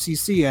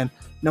EMCC, and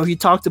he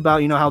talked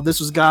about how this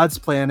was God's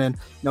plan, and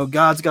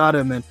God's got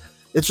him. And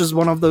it's just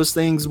one of those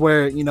things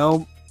where you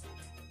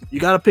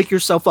got to pick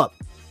yourself up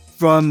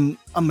from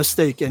a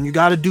mistake, and you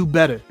got to do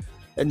better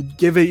and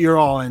give it your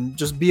all and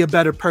just be a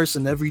better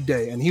person every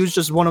day. And he was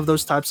just one of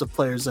those types of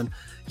players. And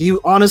he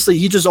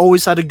just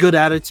always had a good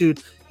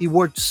attitude. He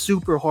worked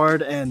super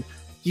hard, and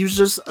he was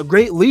just a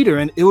great leader.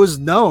 And it was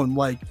known,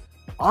 like,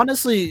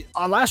 honestly,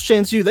 on Last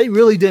Chance U, they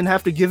really didn't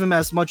have to give him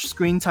as much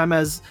screen time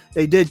as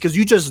they did, because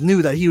you just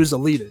knew that he was a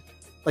leader.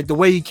 Like, the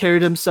way he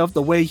carried himself,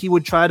 the way he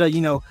would try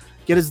to,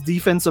 get his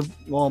defensive,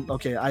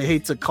 I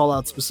hate to call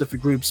out specific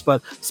groups,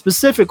 but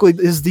specifically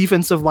his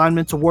defensive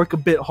linemen to work a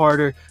bit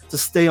harder, to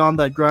stay on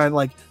that grind.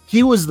 Like,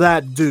 he was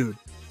that dude.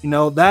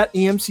 That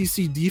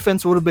EMCC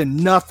defense would have been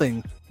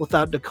nothing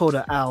without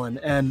Dakota Allen.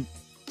 And,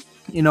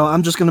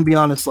 I'm just going to be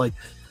honest, like,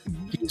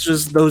 he's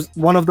just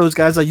one of those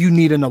guys that you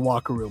need in a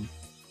locker room,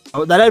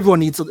 that everyone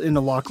needs in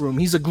the locker room.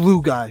 He's a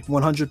glue guy,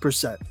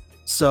 100%.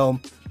 So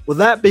with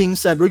that being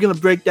said, we're going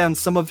to break down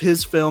some of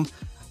his film.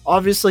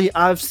 Obviously,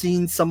 I've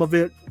seen some of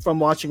it from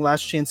watching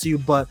Last Chance U,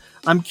 but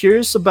I'm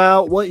curious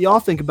about what y'all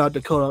think about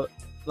Dakota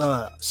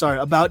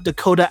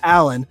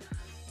Allen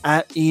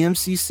at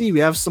EMCC. We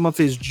have some of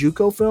his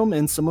JUCO film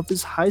and some of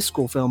his high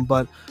school film,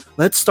 but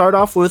let's start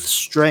off with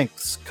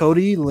strengths.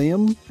 Cody,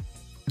 Liam,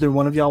 either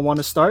one of y'all want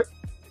to start?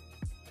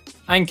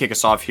 I can kick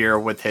us off here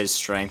with his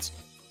strengths.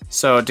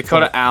 So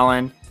Dakota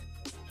Allen,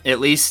 at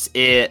least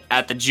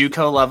at the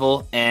JUCO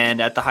level and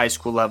at the high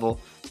school level,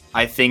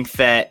 I think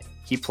that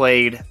he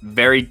played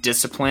very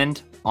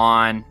disciplined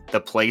on the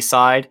play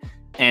side,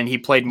 and he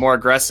played more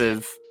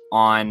aggressive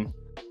on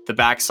the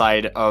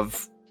backside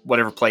of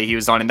whatever play he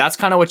was on. And that's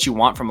kind of what you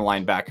want from a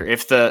linebacker.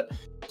 If the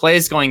play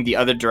is going the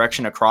other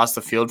direction across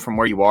the field from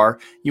where you are,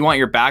 you want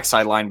your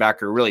backside linebacker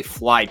to really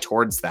fly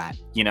towards that,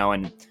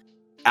 and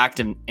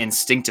act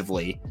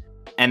instinctively.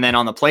 And then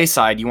on the play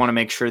side, you want to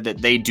make sure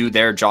that they do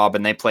their job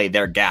and they play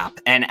their gap.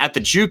 And at the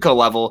JUCO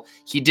level,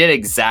 he did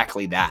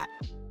exactly that.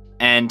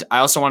 And I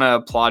also want to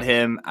applaud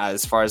him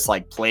as far as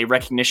like play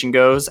recognition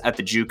goes at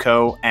the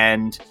JUCO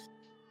and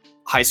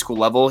high school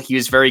level. He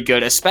was very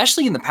good,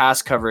 especially in the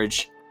pass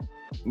coverage,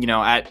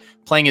 at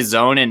playing his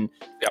zone and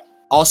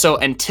also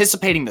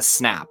anticipating the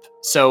snap.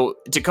 So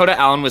Dakota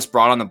Allen was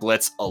brought on the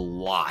blitz a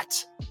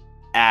lot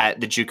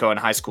at the JUCO and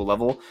high school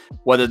level,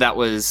 whether that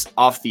was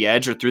off the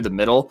edge or through the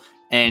middle.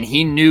 And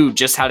he knew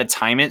just how to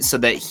time it so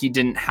that he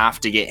didn't have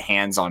to get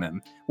hands on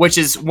him, which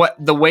is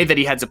the way that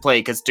he had to play,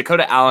 because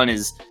Dakota Allen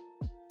is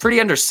pretty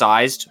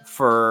undersized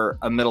for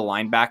a middle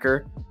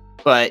linebacker,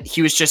 but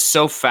he was just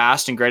so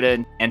fast and great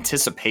at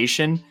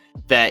anticipation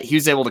that he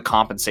was able to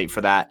compensate for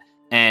that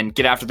and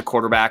get after the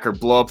quarterback or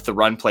blow up the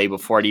run play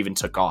before it even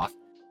took off.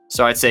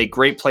 So I'd say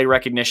great play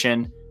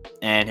recognition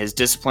and his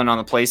discipline on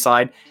the play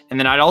side. And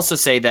then I'd also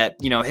say that,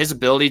 his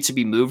ability to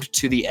be moved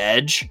to the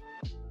edge,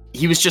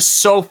 he was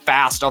just so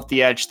fast off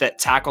the edge that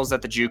tackles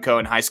at the JUCO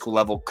and high school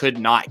level could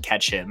not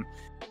catch him.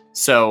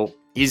 So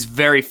He's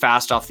very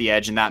fast off the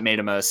edge, and that made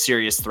him a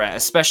serious threat,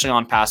 especially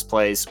on pass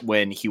plays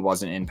when he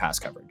wasn't in pass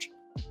coverage.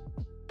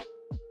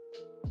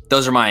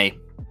 Those are my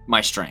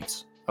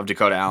strengths of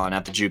Dakota Allen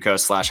at the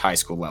JUCO / high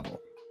school level.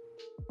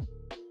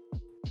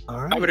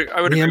 All right. I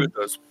would agree with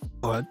those.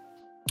 Go ahead.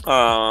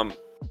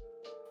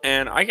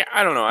 And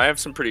I don't know. I have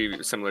some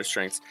pretty similar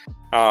strengths.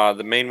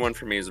 The main one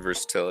for me is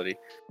versatility.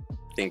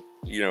 I think,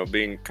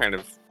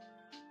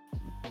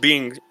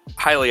 being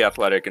highly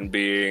athletic and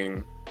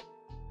being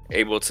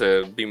able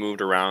to be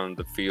moved around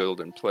the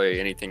field and play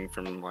anything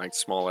from like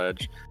small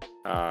edge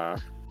to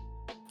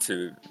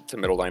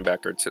middle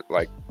linebacker to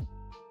like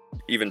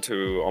even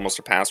to almost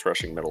a pass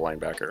rushing middle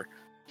linebacker,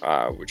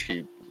 which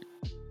he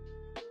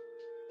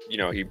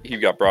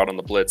got brought on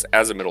the blitz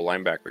as a middle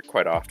linebacker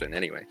quite often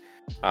anyway,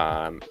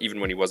 even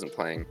when he wasn't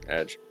playing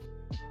edge.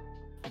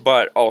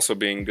 But also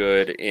being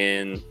good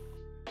in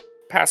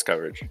pass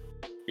coverage,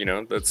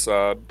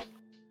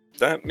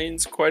 that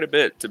means quite a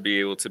bit to be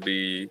able to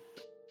be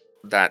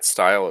that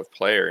style of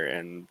player,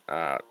 and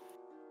a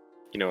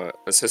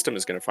system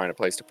is going to find a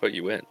place to put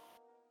you in,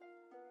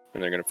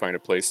 and they're going to find a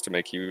place to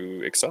make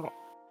you excel.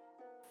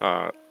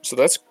 So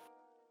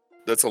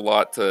that's a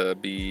lot to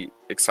be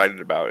excited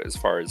about as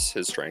far as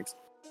his strengths.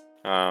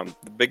 The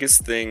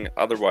biggest thing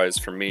otherwise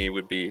for me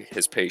would be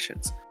his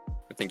patience.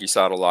 I think you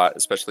saw it a lot,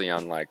 especially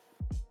on like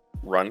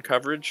run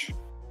coverage.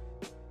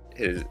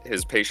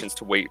 His patience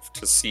to wait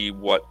to see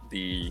what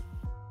the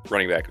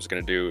running back was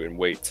going to do and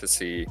wait to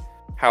see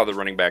how the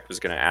running back was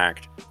going to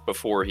act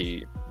before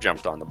he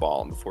jumped on the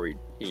ball and before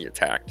he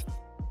attacked.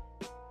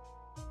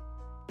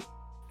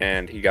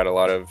 And he got a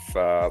lot of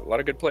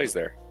good plays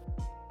there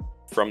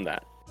from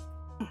that.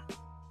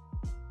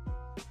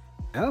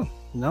 Yeah,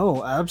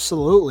 no,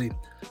 absolutely.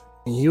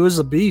 He was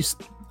a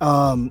beast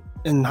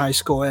in high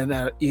school and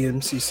at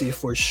EMCC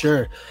for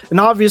sure. And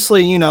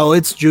obviously,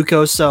 it's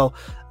JUCO, so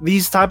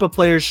these type of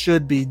players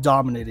should be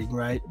dominating,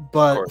 right?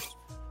 But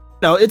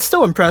it's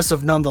still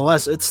impressive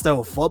nonetheless. It's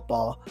still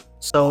football.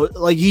 So,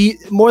 like, he,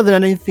 more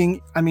than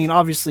anything, I mean,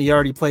 obviously he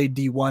already played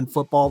D1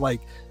 football, like,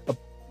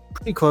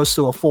 pretty close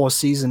to a full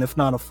season, if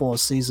not a full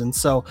season.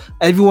 So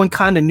everyone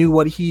kind of knew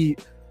what he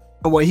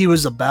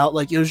was about.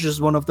 Like, it was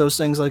just one of those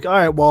things like, all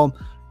right, well,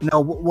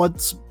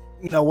 what's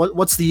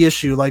the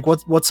issue? Like,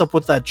 what's up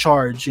with that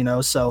charge?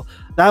 So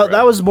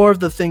that was more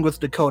of the thing with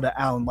Dakota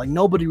Allen. Like,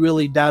 nobody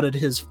really doubted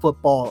his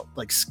football,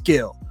 like,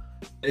 skill.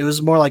 It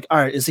was more like, all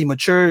right, is he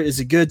mature? Is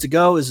he good to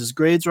go? Is his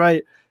grades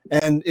right?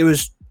 And it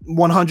was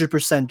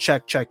 100%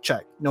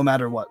 check, no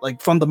matter what.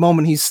 Like, from the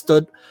moment he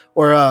stood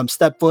or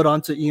stepped foot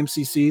onto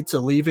EMCC to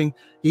leaving,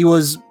 he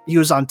was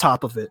on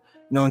top of it.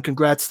 And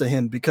congrats to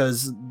him,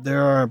 because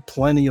there are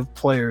plenty of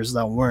players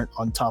that weren't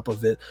on top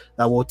of it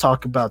that we'll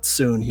talk about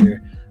soon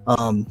here.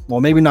 Well,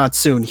 maybe not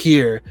soon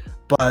here,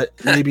 but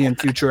maybe in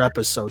future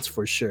episodes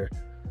for sure.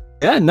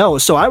 Yeah, no.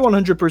 So I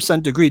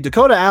 100% agree.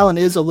 Dakota Allen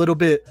is a little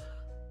bit,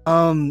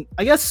 I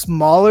guess,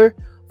 smaller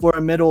for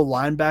a middle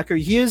linebacker.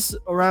 He is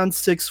around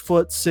 6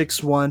 foot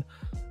 6'1".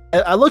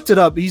 I looked it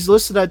up. He's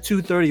listed at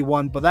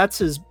 231, but that's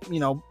his,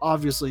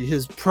 obviously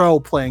his pro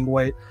playing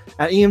weight.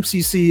 At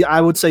EMCC,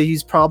 I would say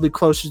he's probably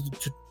closer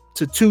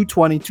to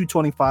 220,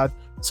 225.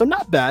 So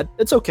not bad.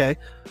 It's okay.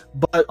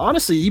 But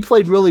honestly, he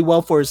played really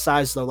well for his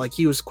size, though. Like,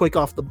 he was quick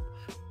off the,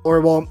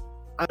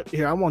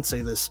 I won't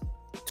say this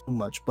too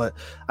much, but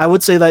I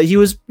would say that he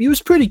was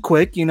pretty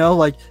quick,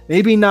 like,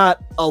 maybe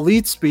not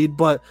elite speed,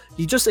 but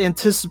he just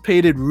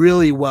anticipated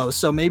really well.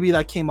 So maybe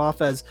that came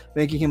off as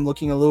making him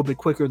looking a little bit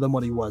quicker than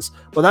what he was.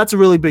 But that's a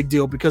really big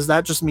deal, because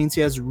that just means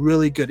he has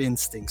really good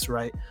instincts,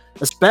 right?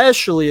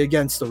 Especially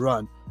against the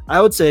run. I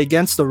would say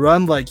against the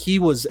run, like, he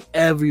was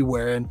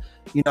everywhere. And,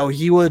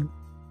 he would,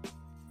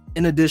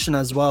 in addition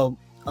as well,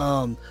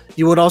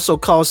 he would also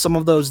call some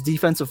of those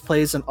defensive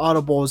plays and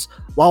audibles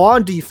while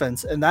on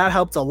defense, and that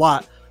helped a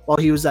lot while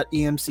he was at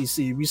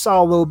EMCC. We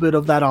saw a little bit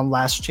of that on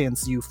Last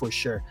Chance U for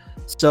sure.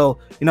 So,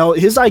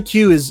 his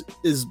IQ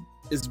is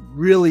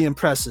really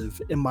impressive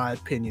in my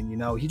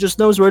opinion. He just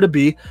knows where to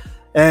be.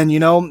 And,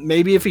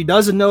 maybe if he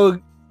doesn't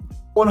know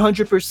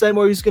 100%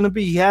 where he's going to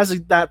be, he has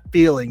that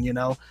feeling,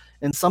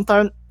 and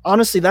sometimes,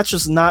 honestly, that's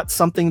just not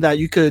something that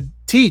you could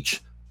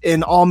teach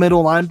in all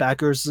middle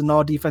linebackers and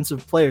all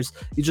defensive players.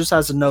 He just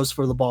has a nose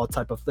for the ball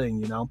type of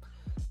thing,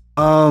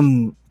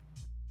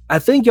 I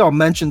think y'all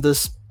mentioned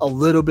this a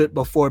little bit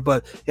before,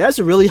 but he has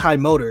a really high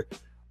motor.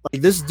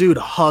 Like, this dude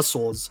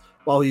hustles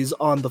while he's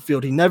on the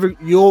field.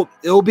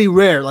 It'll be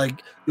rare.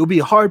 Like, you'll be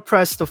hard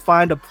pressed to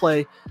find a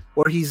play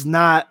where he's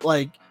not,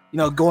 like,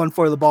 going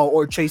for the ball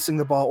or chasing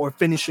the ball or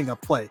finishing a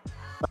play.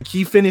 Like,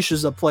 he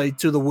finishes a play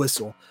to the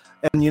whistle.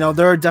 And,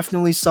 there are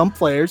definitely some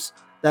players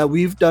that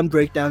we've done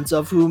breakdowns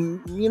of who,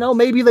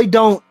 maybe they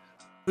don't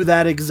do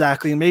that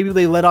exactly. Maybe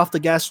they let off the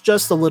gas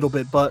just a little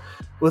bit, but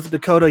with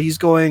Dakota, he's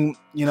going,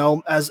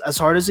 as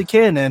hard as he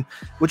can, and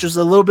which is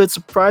a little bit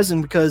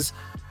surprising because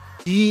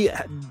he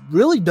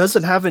really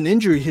doesn't have an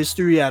injury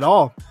history at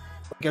all.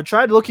 Like, I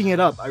tried looking it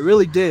up. I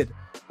really did.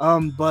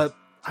 But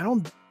I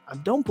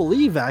don't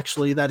believe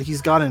actually that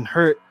he's gotten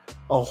hurt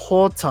a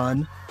whole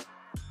ton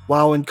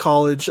while in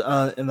college,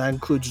 and that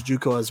includes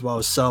JUCO as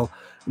well. So,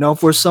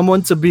 for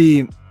someone to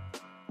be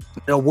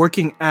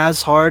working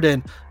as hard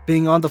and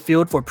being on the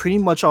field for pretty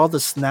much all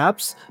the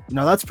snaps,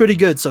 that's pretty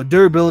good. So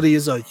durability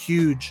is a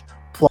huge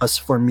plus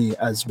for me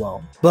as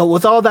well. But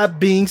with all that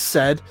being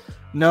said,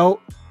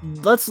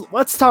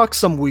 let's talk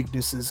some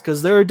weaknesses,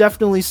 because there are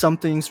definitely some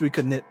things we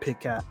could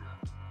nitpick at.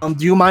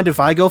 Do you mind if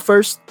I go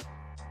first?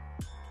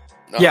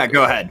 No, Yeah,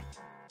 go ahead.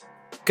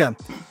 Okay.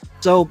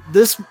 So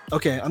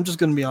I'm just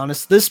going to be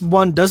honest. This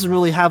one doesn't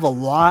really have a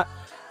lot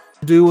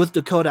to do with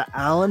Dakota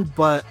Allen,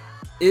 but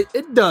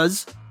it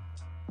does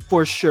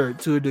for sure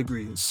to a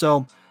degree.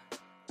 So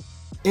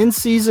in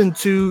season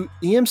 2,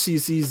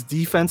 EMCC's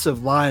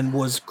defensive line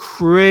was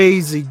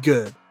crazy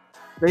good.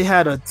 They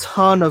had a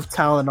ton of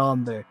talent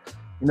on there.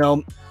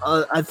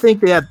 I think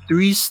they had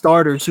 3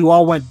 starters who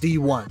all went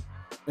D1.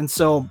 And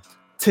so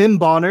Tim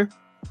Bonner,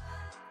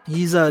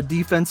 he's a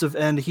defensive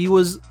end. He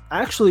was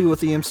actually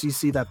with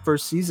EMCC that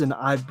first season,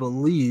 I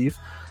believe.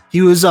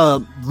 He was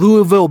a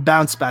Louisville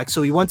bounce back.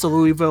 So he went to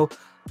Louisville,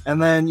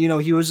 and then,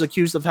 he was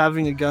accused of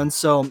having a gun,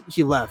 so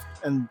he left.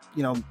 And,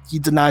 he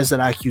denies that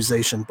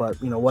accusation, but,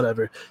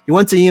 whatever. He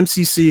went to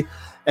EMCC,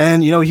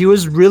 and, he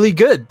was really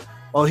good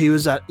while he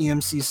was at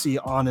EMCC,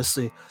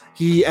 honestly.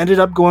 He ended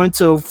up going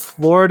to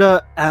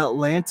Florida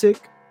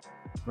Atlantic,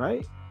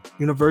 right?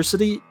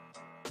 University,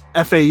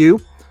 FAU.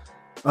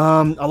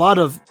 A lot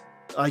of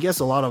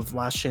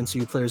Last Chance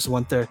U players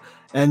went there,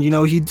 and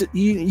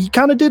he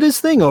kind of did his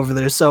thing over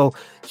there. So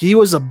he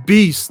was a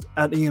beast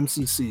at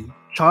EMCC.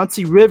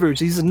 Chauncey Rivers,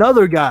 he's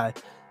another guy.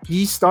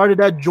 He started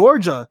at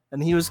Georgia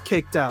and he was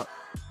kicked out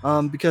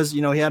because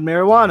he had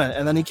marijuana,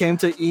 and then he came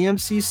to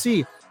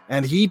EMCC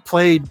and he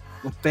played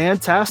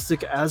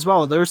fantastic as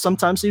well. There were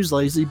sometimes he was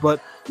lazy,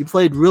 but he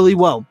played really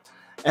well,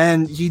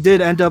 and he did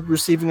end up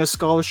receiving a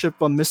scholarship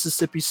from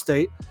Mississippi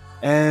State.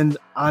 And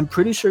I'm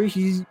pretty sure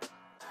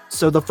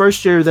so the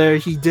first year there,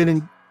 he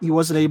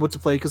wasn't able to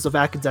play because of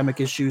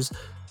academic issues,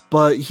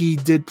 but he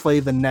did play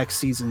the next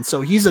season.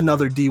 So he's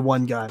another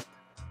D1 guy.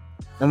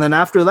 And then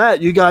after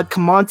that, you got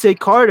Cam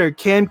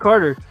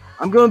Carter.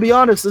 I'm going to be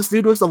honest, this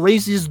dude was the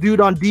laziest dude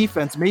on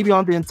defense, maybe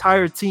on the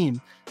entire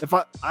team.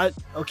 I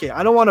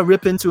don't want to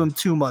rip into him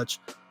too much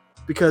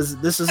because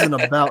this isn't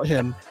about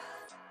him.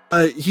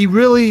 He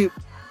really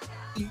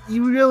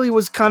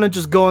was kind of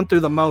just going through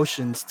the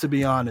motions, to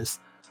be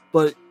honest.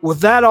 But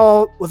with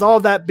all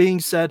that being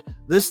said,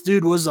 this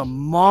dude was a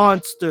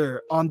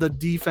monster on the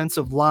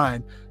defensive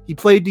line. He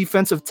played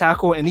defensive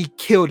tackle and he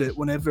killed it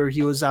whenever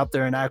he was out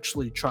there and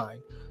actually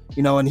trying.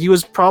 And he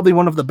was probably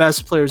one of the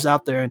best players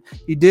out there. And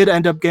he did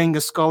end up getting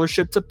a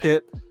scholarship to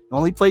Pitt.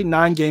 Only played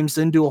 9 games,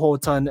 didn't do a whole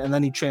ton, and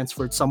then he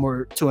transferred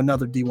somewhere to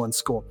another D1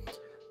 school.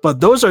 But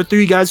those are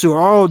 3 guys who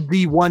are all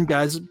D1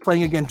 guys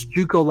playing against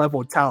JUCO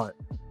level talent.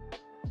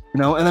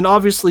 And then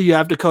obviously you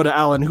have Dakota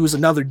Allen, who's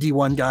another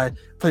D1 guy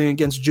playing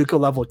against JUCO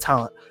level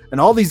talent. And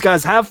all these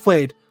guys have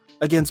played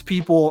against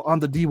people on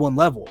the D1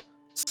 level.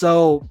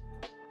 So,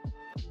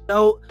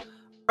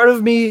 part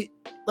of me,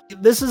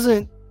 this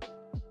isn't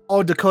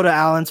all Dakota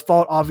Allen's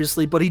fault,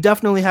 obviously, but he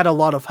definitely had a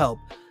lot of help.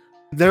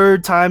 There are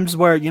times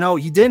where,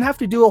 he didn't have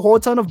to do a whole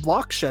ton of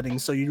block shedding,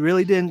 so you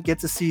really didn't get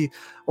to see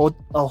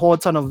a whole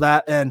ton of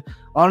that. And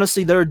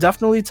honestly, there are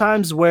definitely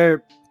times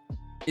where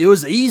it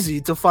was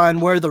easy to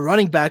find where the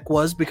running back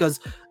was because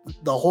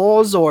the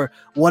holes or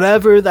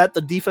whatever that the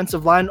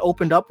defensive line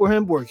opened up for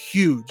him were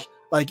huge.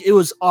 It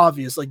was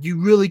obvious. You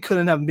really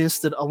couldn't have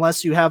missed it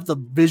unless you have the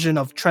vision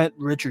of Trent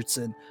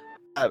Richardson.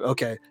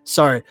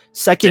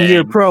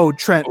 Second-year pro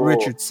Trent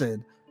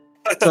Richardson.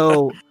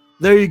 So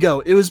there you go.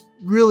 It was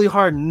really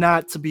hard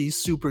not to be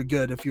super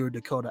good if you were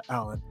Dakota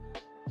Allen.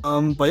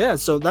 But yeah,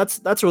 so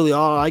that's really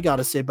all I got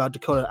to say about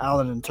Dakota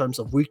Allen in terms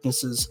of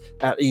weaknesses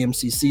at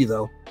EMCC,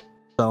 though.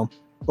 So,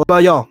 what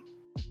about y'all?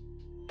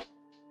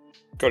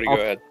 Cody, go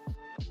ahead.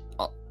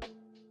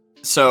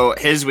 So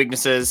his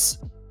weaknesses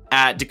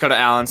at Dakota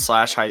Allen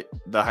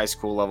 / the high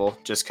school level,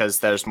 just because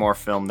there's more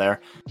film there.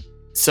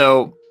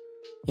 So,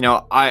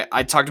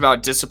 I talked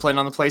about discipline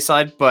on the play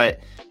side, but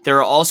there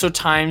are also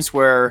times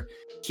where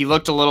he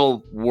looked a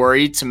little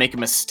worried to make a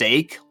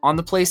mistake on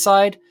the play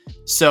side.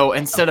 So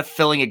instead of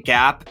filling a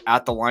gap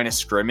at the line of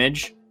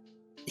scrimmage,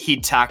 he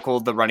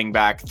tackled the running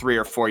back 3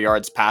 or 4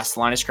 yards past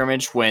the line of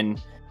scrimmage when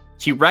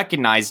he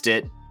recognized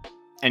it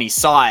and he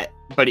saw it,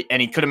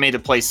 and he could have made the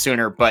play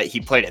sooner, but he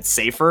played it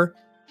safer,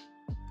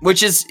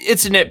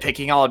 it's a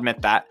nitpicking. I'll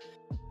admit that.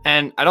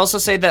 And I'd also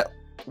say that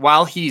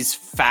while he's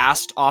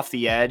fast off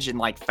the edge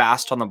and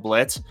fast on the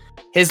blitz,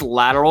 his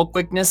lateral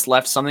quickness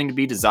left something to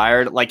be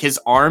desired. His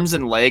arms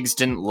and legs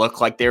didn't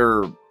look like they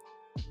were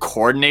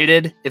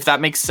coordinated, if that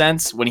makes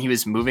sense, when he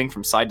was moving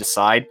from side to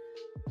side.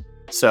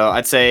 So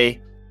I'd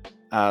say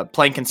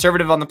playing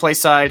conservative on the play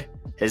side,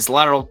 his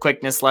lateral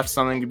quickness left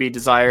something to be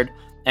desired.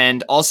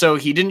 And also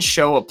he didn't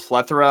show a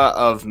plethora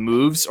of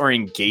moves or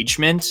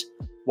engagement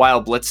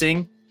while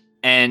blitzing.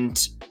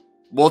 And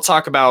we'll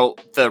talk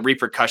about the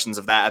repercussions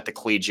of that at the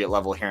collegiate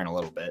level here in a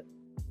little bit.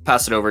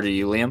 Pass it over to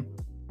you, Liam.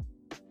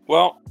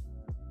 Well,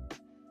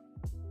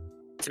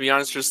 to be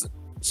honest, just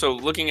so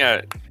looking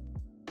at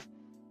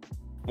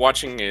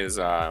watching is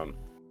I'm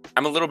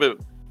a little bit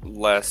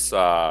less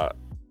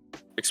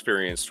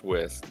experienced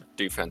with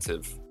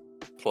defensive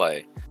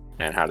play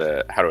and how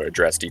to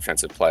address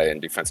defensive play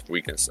and defensive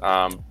weakness.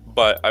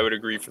 But I would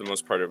agree for the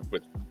most part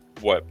with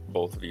what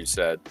both of you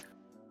said.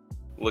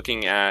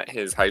 Looking at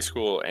his high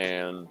school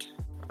and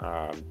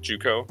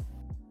JUCO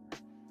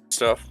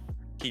stuff,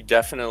 he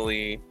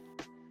definitely,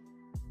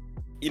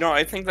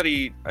 I think that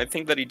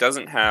he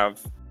doesn't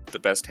have the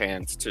best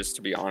hands, just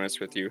to be honest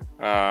with you.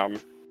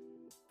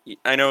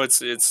 I know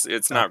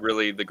it's not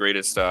really the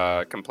greatest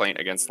complaint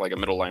against like a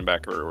middle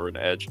linebacker or an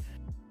edge,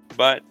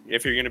 but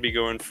if you're going to be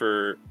going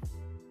for,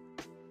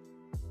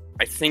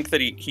 I think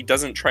that he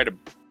doesn't try to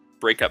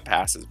break up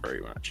passes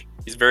very much.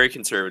 He's very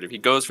conservative. He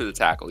goes for the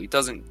tackle. He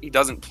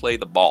doesn't play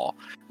the ball.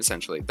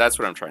 Essentially, that's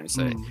what I'm trying to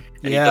say.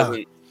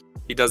 And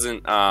he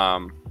doesn't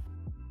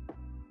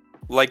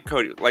like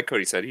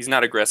Cody said, he's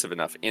not aggressive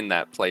enough in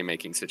that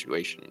playmaking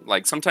situation.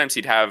 Like sometimes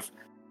he'd have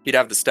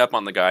the step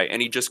on the guy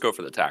and he'd just go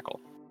for the tackle,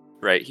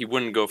 right? He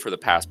wouldn't go for the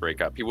pass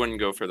breakup. He wouldn't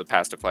go for the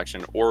pass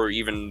deflection or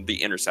even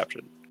the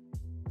interception.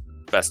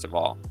 Best of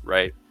all,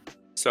 right?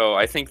 So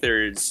I think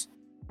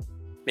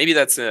maybe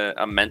that's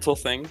a mental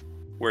thing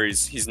where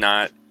he's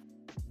not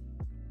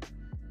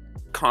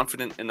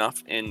confident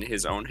enough in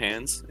his own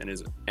hands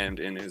and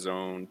in his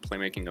own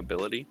playmaking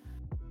ability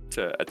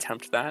to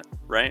attempt that,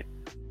 right?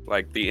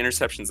 Like the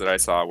interceptions that I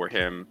saw were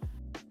him.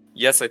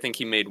 Yes, I think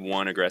he made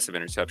one aggressive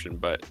interception,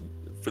 but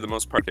for the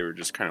most part, they were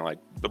just kind of like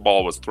the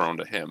ball was thrown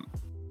to him,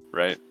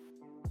 right?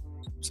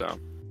 So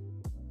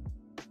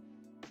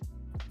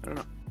I don't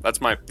know.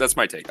 That's my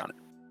take on it.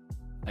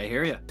 I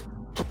hear you.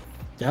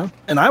 Yeah,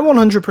 and I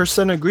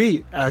 100%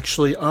 agree.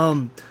 Actually,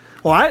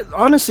 well, I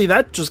honestly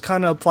that just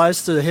kind of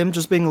applies to him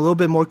just being a little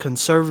bit more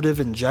conservative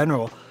in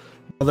general.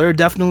 There are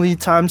definitely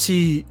times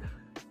he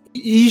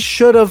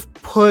should have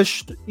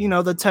pushed,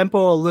 the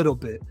tempo a little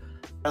bit.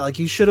 Like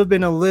he should have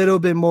been a little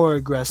bit more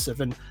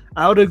aggressive. And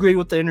I would agree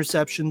with the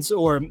interceptions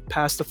or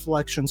pass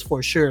deflections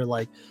for sure.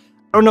 Like,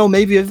 I don't know,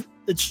 maybe if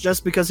it's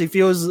just because he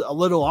feels a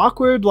little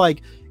awkward,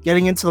 like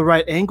getting into the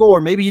right angle,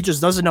 or maybe he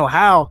just doesn't know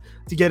how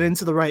to get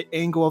into the right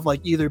angle of like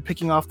either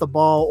picking off the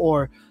ball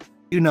or,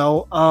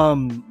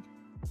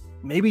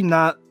 maybe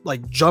not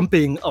like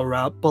jumping a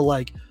route, but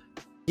like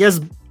he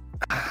has,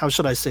 how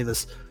should I say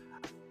this?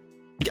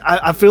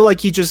 I feel like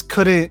he just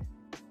couldn't,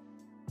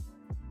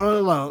 I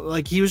don't know,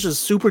 like he was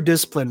just super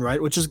disciplined,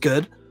 right? Which is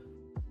good.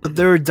 But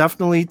there are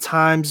definitely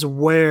times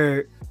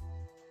where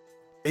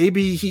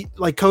maybe he,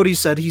 like Cody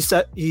said, he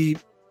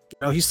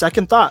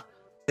second thought,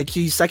 like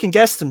he second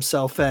guessed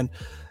himself, and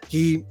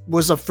he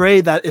was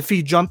afraid that if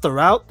he jumped the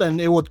route, then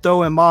it would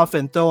throw him off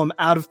and throw him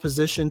out of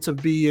position to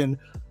be in,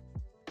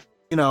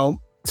 to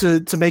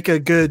make a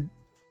good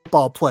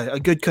football play, a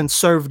good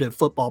conservative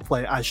football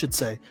play, I should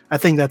say. I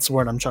think that's the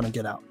word I'm trying to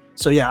get out.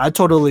 So yeah, I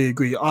totally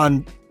agree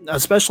on,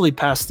 especially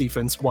pass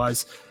defense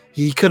wise,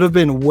 he could have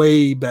been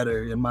way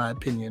better in my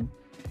opinion.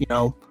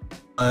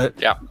 But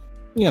yeah,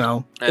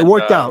 it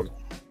worked out.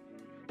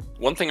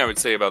 One thing I would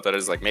say about that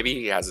is like maybe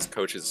he has his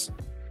coach's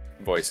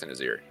voice in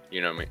his ear.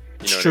 You know what I mean?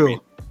 True. What I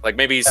mean? Like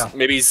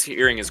maybe he's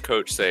hearing his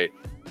coach say,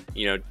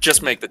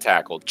 just make the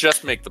tackle,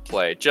 just make the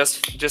play,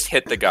 just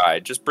hit the guy,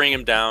 just bring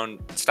him down,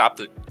 stop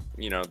the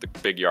the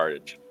big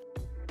yardage.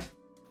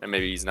 And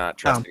maybe he's not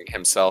trusting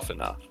himself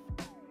enough.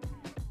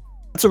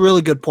 That's a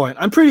really good point.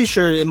 I'm pretty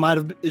sure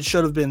it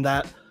should have been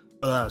that.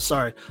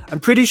 I'm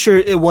pretty sure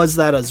it was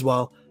that as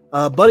well.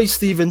 Buddy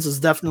Stevens is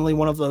definitely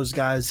one of those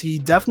guys. He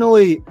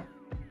definitely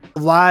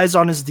relies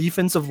on his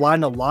defensive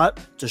line a lot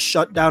to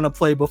shut down a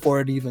play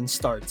before it even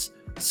starts.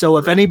 So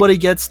if anybody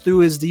gets through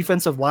his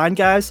defensive line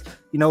guys,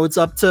 it's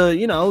up to,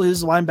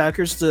 his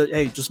linebackers to,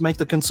 hey, just make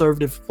the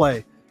conservative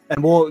play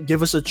and we'll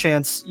give us a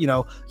chance,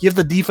 give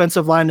the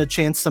defensive line a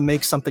chance to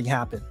make something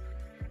happen.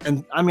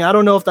 And I mean, I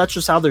don't know if that's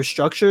just how they're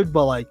structured,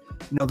 but like,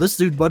 this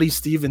dude, Buddy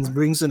Stevens,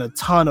 brings in a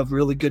ton of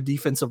really good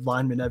defensive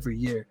linemen every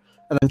year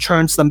and then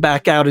churns them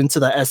back out into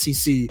the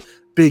SEC,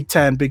 Big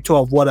 10, Big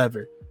 12,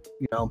 whatever,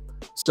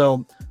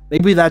 So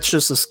maybe that's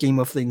just a scheme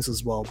of things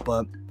as well,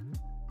 but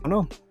I don't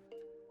know.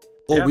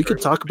 Well, we could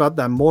talk about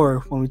that more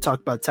when we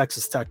talk about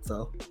Texas Tech,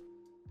 though.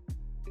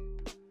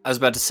 I was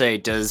about to say,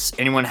 does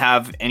anyone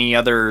have any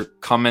other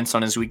comments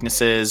on his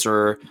weaknesses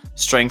or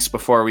strengths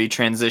before we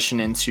transition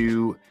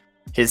into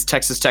his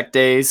Texas Tech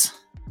days?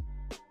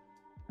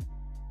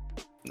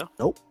 No.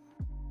 Nope.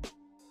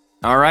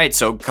 All right,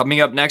 so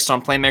coming up next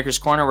on Playmakers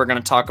Corner, we're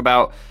going to talk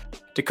about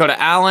Dakota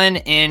Allen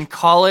in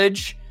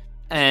college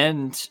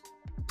and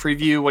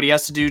preview what he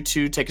has to do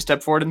to take a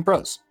step forward in the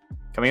pros.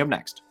 Coming up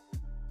next.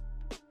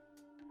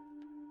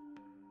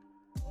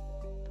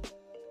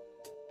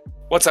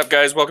 What's up,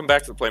 guys? Welcome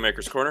back to the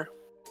Playmakers Corner.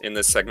 In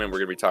this segment, we're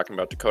going to be talking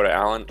about Dakota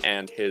Allen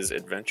and his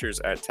adventures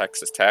at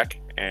Texas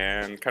Tech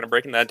and kind of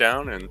breaking that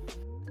down and,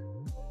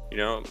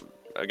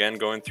 again,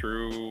 going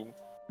through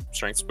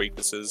strengths,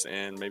 weaknesses,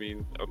 and maybe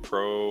a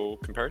pro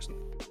comparison.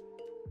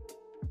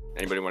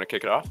 Anybody want to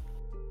kick it off?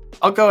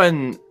 I'll go ahead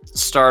and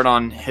start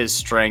on his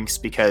strengths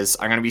because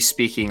I'm going to be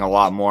speaking a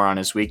lot more on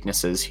his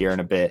weaknesses here in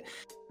a bit.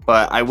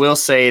 But I will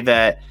say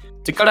that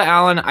Dakota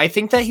Allen, I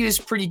think that he was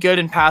pretty good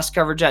in pass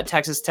coverage at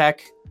Texas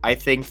Tech. I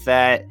think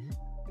that,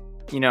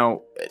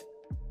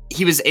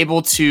 he was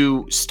able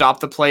to stop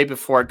the play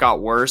before it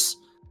got worse.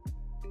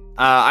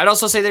 I'd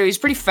also say that he's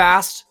pretty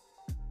fast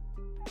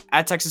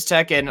at Texas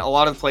Tech, and a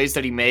lot of the plays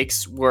that he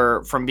makes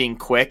were from being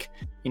quick.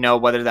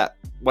 Whether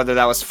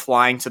that was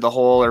flying to the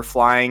hole or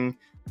flying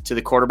to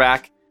the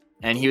quarterback,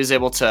 and he was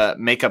able to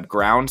make up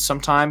ground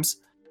sometimes.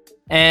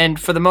 And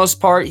for the most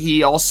part,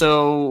 he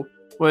also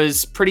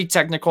was pretty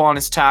technical on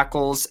his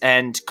tackles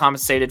and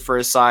compensated for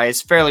his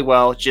size fairly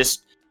well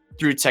just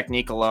through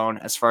technique alone,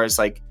 as far as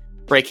like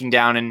breaking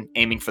down and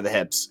aiming for the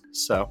hips.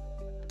 So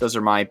those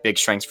are my big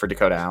strengths for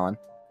Dakota Allen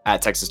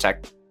at Texas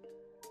Tech.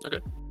 Okay.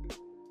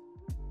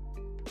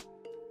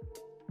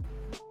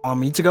 Want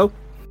me to go?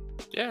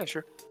 Yeah,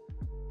 sure.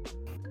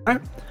 All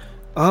right.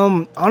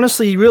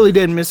 Honestly, he really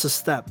didn't miss a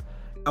step.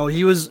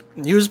 He was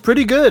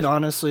pretty good,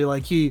 honestly.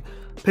 Like, he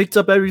picked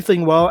up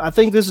everything well. I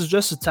think this is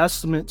just a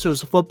testament to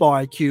his football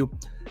IQ.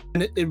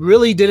 And it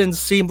really didn't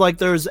seem like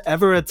there was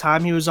ever a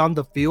time he was on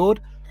the field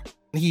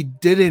and he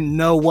didn't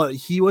know what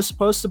he was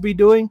supposed to be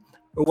doing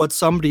or what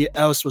somebody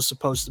else was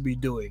supposed to be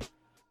doing.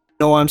 You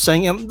know what I'm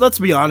saying? And let's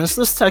be honest,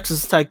 this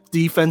Texas Tech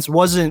defense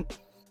wasn't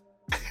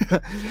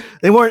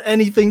they weren't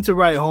anything to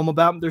write home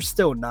about. They're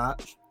still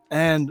not.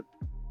 And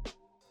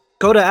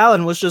Dakota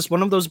Allen was just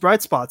one of those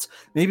bright spots.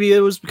 Maybe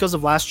it was because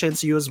of Last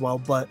Chance U as well,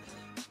 but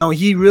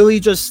he really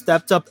just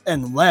stepped up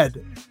and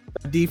led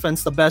the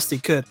defense the best he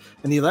could.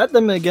 And he led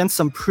them against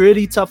some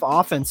pretty tough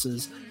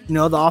offenses.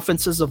 The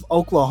offenses of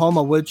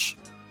Oklahoma, which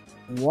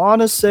I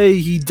want to say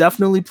he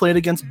definitely played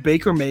against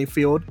Baker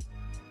Mayfield.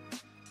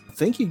 I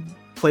think he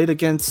played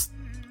against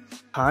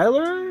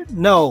Tyler?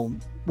 No,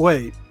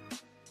 wait.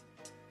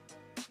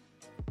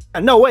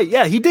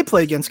 Yeah, he did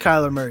play against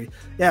Kyler Murray.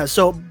 Yeah,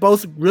 so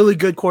both really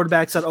good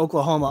quarterbacks at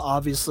Oklahoma,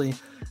 obviously.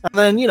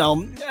 And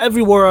then,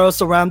 everywhere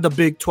else around the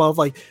Big 12,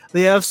 like,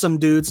 they have some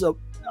dudes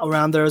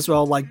around there as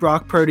well, like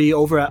Brock Purdy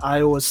over at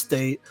Iowa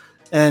State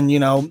and,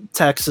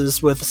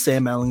 Texas with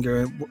Sam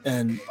Ehlinger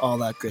and all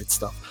that great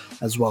stuff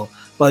as well.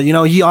 But,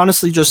 he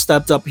honestly just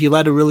stepped up. He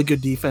led a really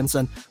good defense,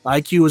 and the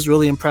IQ was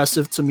really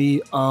impressive to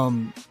me.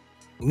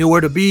 Knew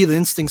where to be. The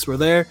instincts were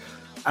there.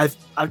 I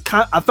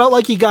felt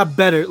like he got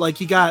better. Like,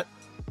 he got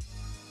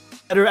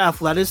better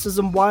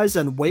athleticism-wise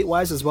and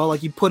weight-wise as well. Like,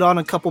 he put on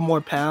a couple more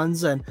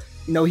pounds, and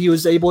he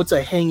was able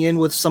to hang in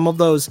with some of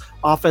those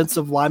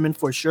offensive linemen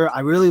for sure.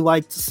 I really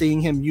liked seeing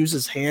him use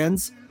his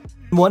hands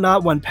and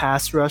whatnot when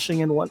pass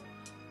rushing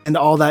and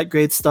all that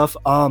great stuff.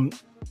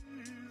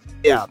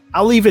 Yeah,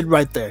 I'll leave it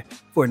right there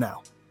for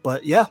now.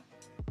 But yeah,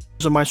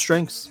 those are my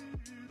strengths.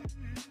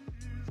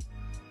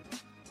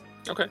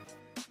 Okay.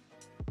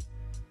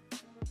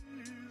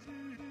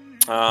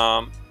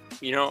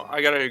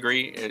 I gotta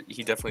agree.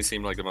 He definitely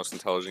seemed like the most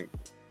intelligent.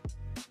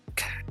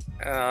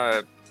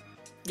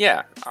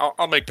 Yeah,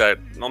 I'll make that.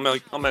 I'll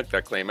make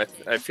that claim.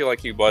 I feel like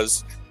he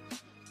was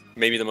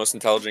maybe the most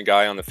intelligent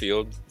guy on the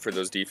field for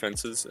those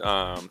defenses.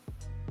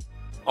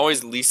 Always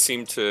at least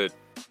seemed to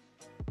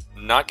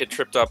not get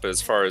tripped up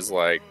as far as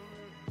like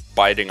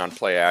biting on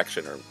play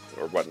action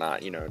or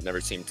whatnot.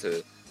 Never seemed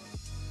to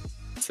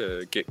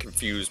get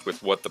confused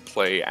with what the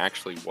play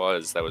actually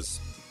was that was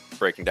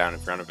breaking down in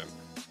front of him.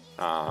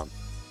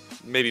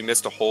 Maybe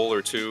missed a hole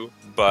or two,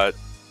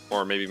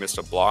 or maybe missed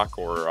a block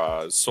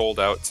or sold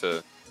out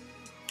to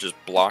just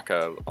block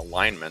a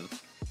lineman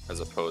as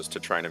opposed to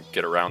trying to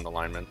get around the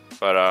lineman.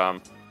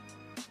 But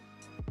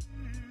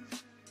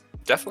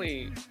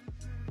definitely,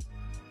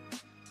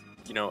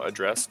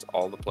 addressed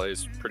all the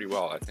plays pretty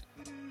well, I think.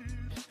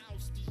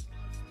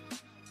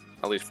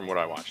 At least from what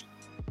I watched.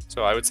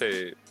 So I would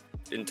say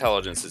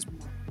intelligence is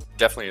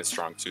definitely a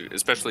strong suit,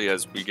 especially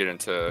as we get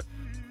into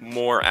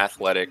more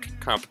athletic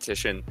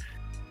competition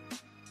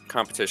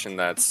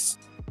that's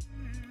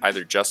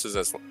either just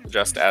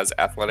as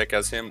athletic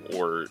as him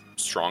or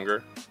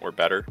stronger or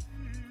better.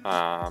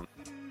 And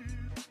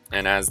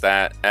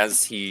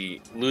as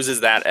he loses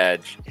that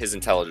edge, his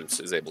intelligence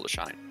is able to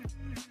shine.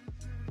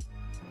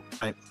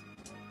 Right.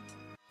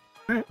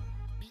 All right.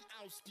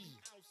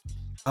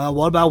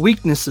 What about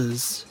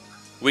weaknesses?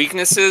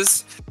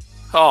 Weaknesses?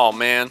 Oh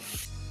man,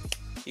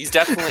 he's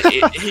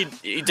definitely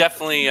he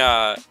definitely.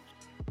 I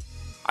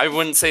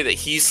wouldn't say that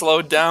he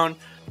slowed down,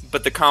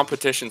 but the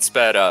competition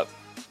sped up.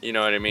 You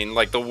know what I mean?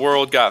 Like, the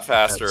world got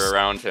faster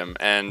around him,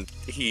 and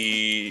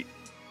he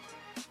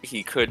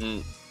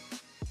couldn't.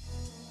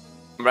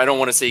 I don't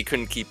want to say he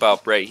couldn't keep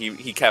up, right?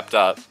 He kept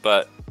up,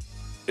 but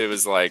it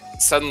was like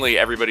suddenly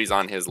everybody's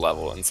on his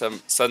level, and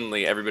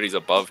suddenly everybody's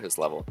above his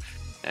level,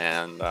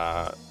 and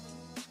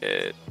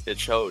it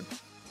showed.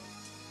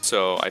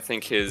 So I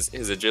think his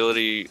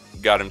agility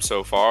got him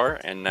so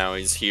far, and now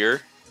he's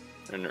here.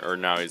 Or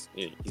now he's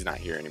not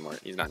here anymore.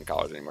 He's not in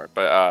college anymore.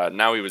 But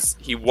now he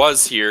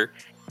was here,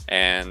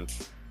 and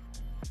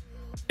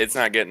it's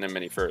not getting him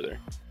any further.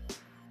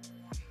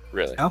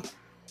 Really. Yeah.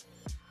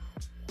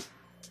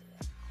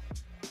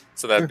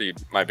 So that'd be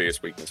my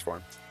biggest weakness for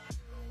him.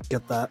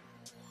 Get that.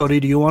 Cody,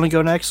 do you want to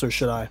go next, or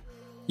should I?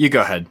 You go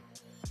ahead.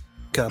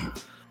 Okay.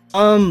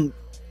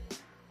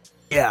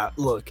 Yeah,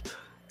 look,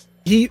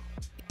 he's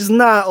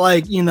not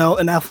like,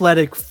 an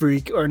athletic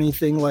freak or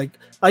anything. Like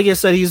I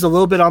said, he's a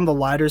little bit on the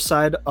lighter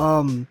side.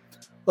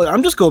 Look,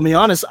 I'm just gonna be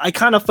honest. I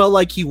kind of felt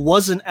like he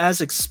wasn't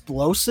as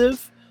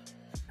explosive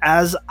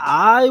as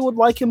I would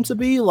like him to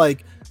be.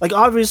 Like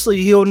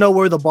obviously he'll know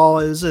where the ball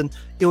is and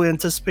he'll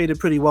anticipate it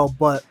pretty well,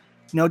 but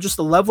just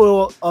the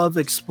level of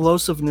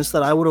explosiveness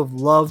that I would have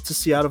loved to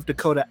see out of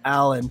Dakota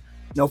Allen,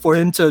 for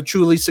him to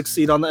truly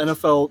succeed on the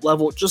NFL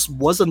level just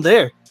wasn't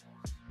there.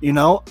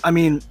 I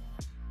mean,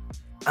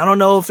 I don't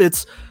know if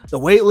it's the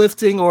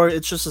weightlifting or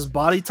it's just his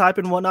body type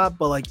and whatnot,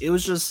 but like it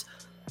was just,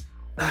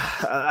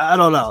 I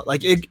don't know.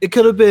 Like it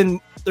could have been,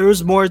 there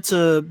was more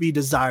to be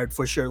desired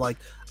for sure. Like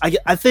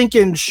I think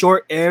in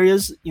short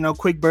areas,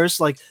 quick bursts,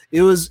 like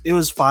it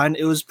was fine.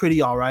 It was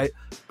pretty all right.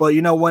 But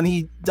when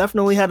he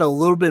definitely had a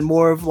little bit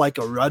more of like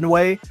a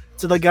runway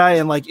to the guy,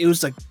 and like it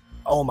was like,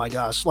 oh my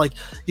gosh, like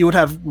he would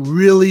have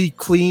really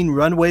clean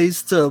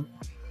runways to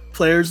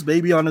players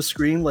maybe on a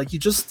screen. Like he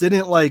just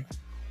didn't I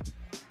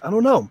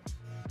don't know.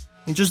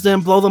 He just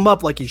didn't blow them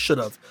up like he should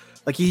have.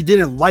 Like he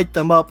didn't light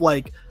them up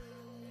like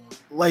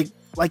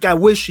I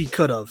wish he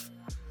could have.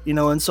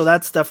 And so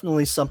that's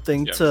definitely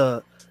something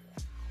to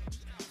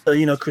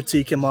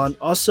critique him on.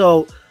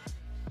 Also,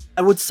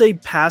 I would say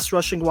pass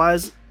rushing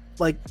wise,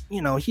 like,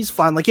 he's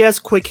fine. Like he has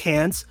quick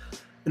hands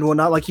and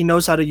whatnot. Like he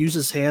knows how to use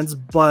his hands,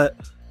 but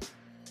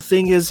the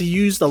thing is he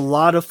used a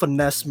lot of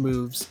finesse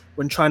moves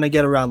when trying to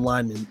get around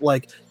linemen.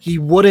 Like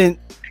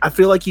I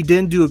feel like he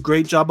didn't do a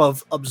great job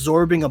of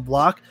absorbing a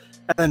block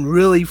and then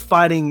really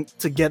fighting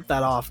to get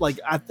that off. Like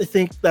I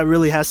think that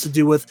really has to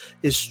do with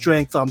his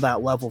strength on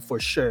that level for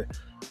sure.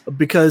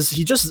 Because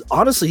he just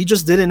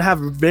didn't have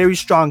very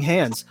strong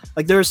hands.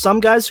 Like there are some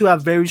guys who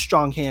have very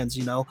strong hands,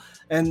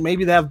 and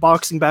maybe they have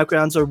boxing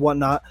backgrounds or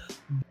whatnot.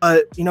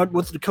 But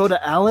with Dakota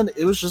Allen,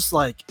 it was just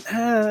like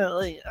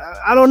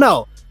I don't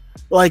know.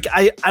 Like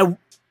I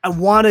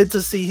wanted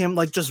to see him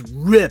like just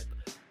rip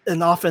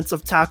an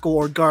offensive tackle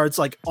or guard's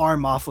like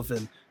arm off of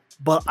him.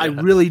 But I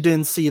really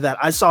didn't see that.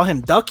 I saw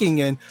him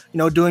ducking and,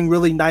 doing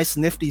really nice,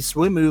 nifty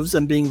swim moves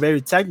and being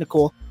very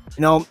technical.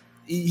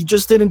 He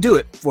just didn't do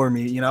it for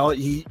me.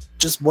 He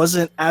just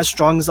wasn't as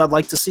strong as I'd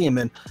like to see him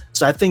in.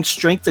 So I think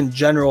strength in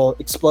general,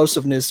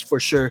 explosiveness for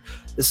sure,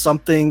 is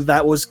something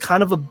that was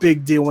kind of a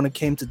big deal when it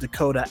came to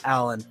Dakota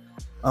Allen.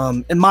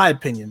 In my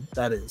opinion,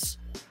 that is.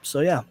 So,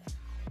 yeah.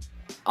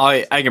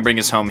 I can bring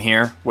us home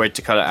here with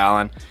Dakota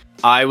Allen.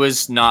 I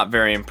was not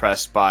very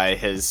impressed by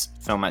his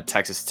film at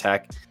Texas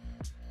Tech.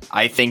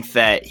 I think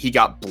that he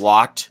got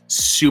blocked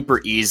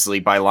super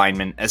easily by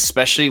linemen,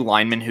 especially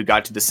linemen who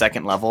got to the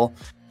second level.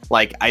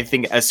 Like, I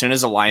think as soon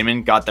as a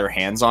lineman got their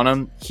hands on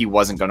him, he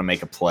wasn't going to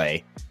make a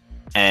play.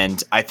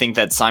 And I think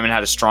that Simon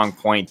had a strong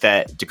point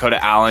that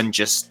Dakota Allen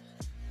just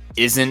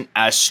isn't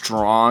as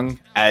strong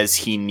as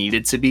he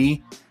needed to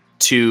be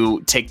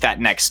to take that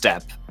next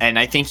step. And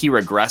I think he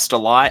regressed a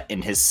lot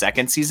in his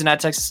second season at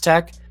Texas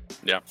Tech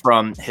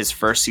from his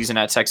first season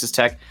at Texas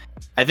Tech.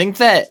 I think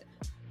that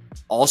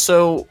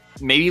also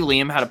maybe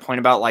Liam had a point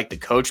about like the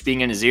coach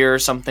being in his ear or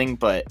something,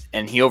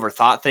 and he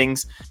overthought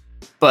things.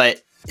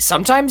 But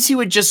sometimes he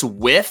would just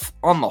whiff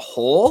on the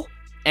hole,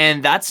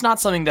 and that's not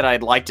something that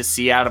I'd like to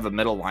see out of a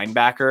middle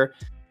linebacker,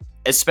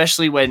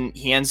 especially when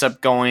he ends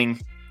up going,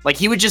 like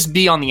he would just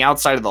be on the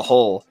outside of the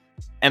hole,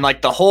 and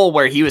like the hole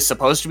where he was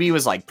supposed to be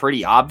was like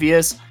pretty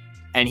obvious,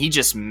 and he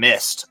just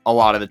missed a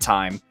lot of the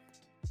time.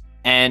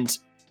 And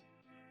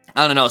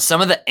I don't know,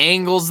 some of the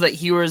angles that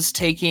he was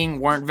taking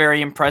weren't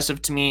very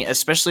impressive to me,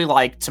 especially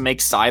like to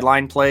make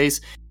sideline plays.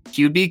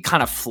 He would be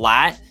kind of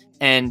flat,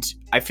 and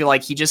I feel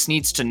like he just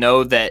needs to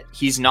know that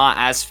he's not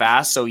as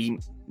fast, so he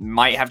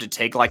might have to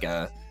take like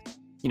a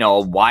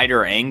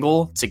wider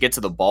angle to get to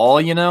the ball,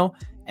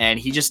 and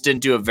he just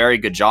didn't do a very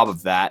good job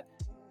of that.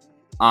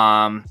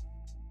 And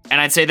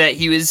I'd say that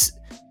he was,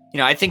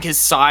 I think his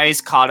size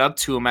caught up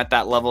to him at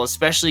that level,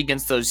 especially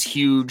against those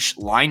huge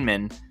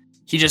linemen.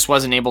 He just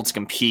wasn't able to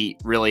compete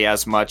really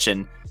as much,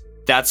 and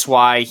that's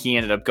why he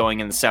ended up going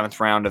in the 7th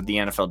round of the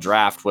NFL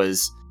draft.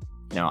 Was,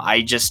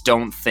 I just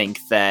don't think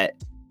that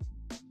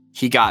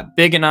he got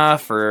big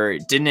enough or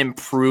didn't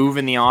improve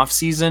in the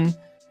offseason.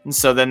 And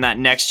so then that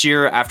next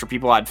year, after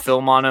people had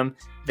film on him,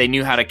 they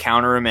knew how to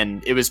counter him,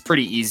 and it was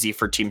pretty easy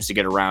for teams to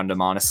get around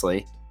him,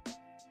 honestly.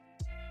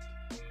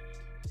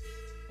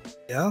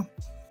 Yeah.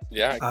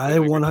 Yeah. I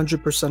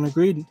 100%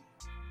 agreed.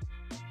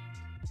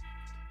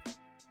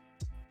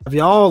 Have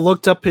y'all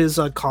looked up his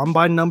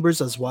combine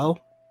numbers as well?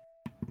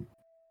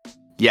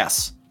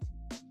 Yes.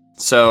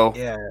 So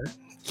yeah,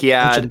 he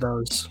had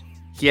those.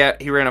 He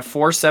ran a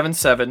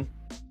 4.77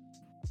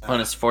 on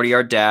his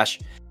 40-yard dash.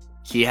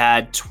 He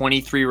had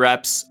 23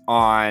 reps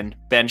on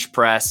bench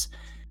press,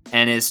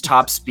 and his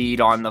top speed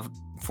on the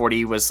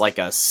 40 was like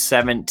a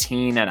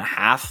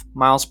 17.5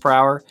 miles per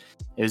hour.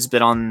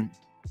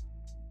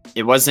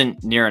 It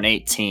wasn't near an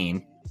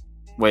 18,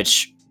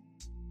 which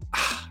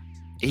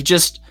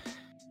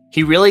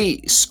he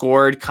really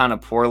scored kind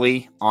of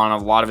poorly on a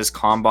lot of his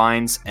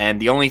combines.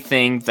 And the only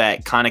thing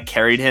that kind of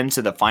carried him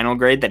to the final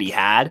grade that he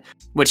had,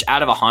 which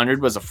out of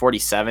 100 was a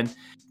 47.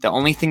 the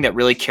only thing that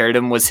really carried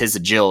him was his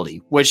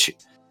agility, which,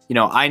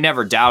 I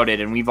never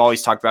doubted. And we've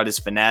always talked about his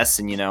finesse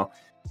and,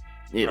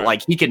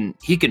 like he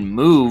can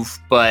move,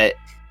 but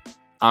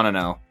I don't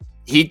know.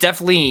 He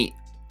definitely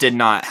did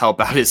not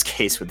help out his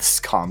case with this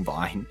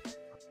combine.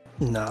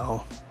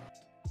 No.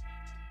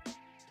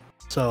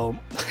 So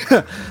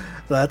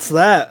that's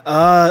that.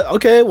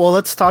 Okay, well,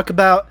 let's talk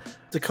about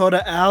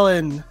Dakota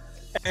Allen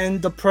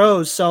and the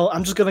pros. So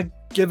I'm just going to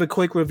give a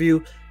quick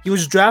review. He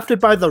was drafted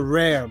by the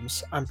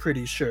Rams, I'm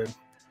pretty sure.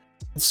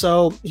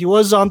 So he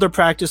was on their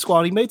practice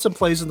squad. He made some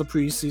plays in the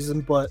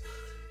preseason, but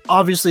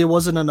obviously it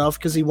wasn't enough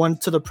because he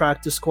went to the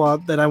practice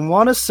squad. Then I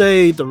want to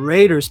say the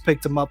Raiders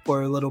picked him up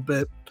for a little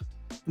bit,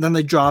 and then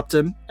they dropped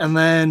him. And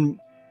then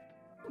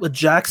the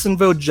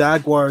Jacksonville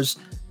Jaguars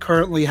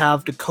currently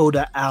have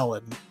Dakota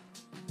Allen.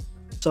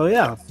 So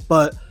yeah,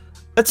 but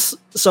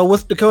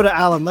with Dakota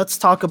Allen, let's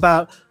talk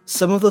about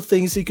some of the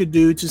things he could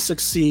do to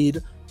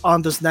succeed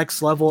on this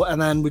next level,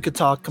 and then we could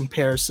talk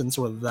comparisons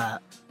with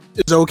that.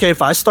 Is it okay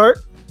if I start?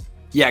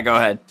 Yeah, go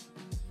ahead.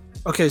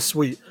 Okay,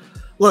 sweet.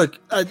 Look,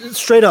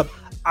 straight up,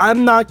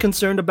 I'm not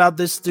concerned about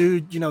this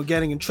dude,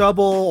 getting in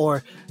trouble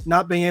or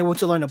not being able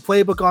to learn a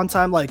playbook on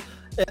time. Like,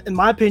 in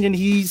my opinion,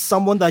 he's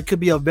someone that could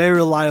be a very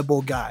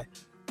reliable guy.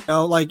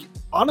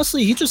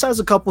 Honestly, he just has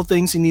a couple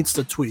things he needs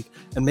to tweak.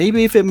 And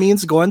maybe if it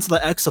means going to the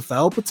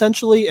XFL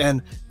potentially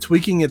and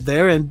tweaking it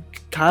there and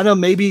kind of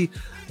maybe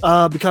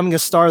becoming a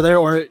star there,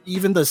 or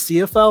even the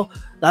CFL,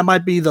 that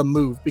might be the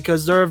move,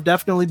 because there have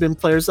definitely been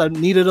players that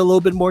needed a little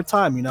bit more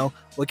time.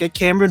 Look at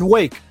Cameron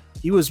Wake.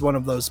 He was one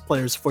of those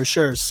players for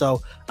sure.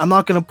 So I'm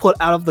not going to put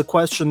out of the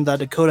question that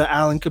Dakota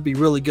Allen could be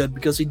really good,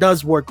 because he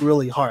does work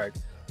really hard.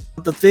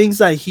 But the things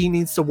that he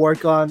needs to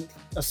work on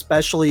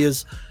especially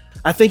is,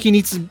 I think he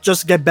needs to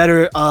just get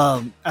better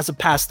as a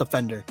pass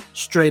defender,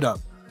 straight up.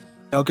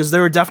 Because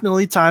there were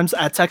definitely times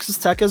at Texas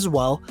Tech as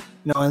well,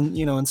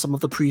 in some of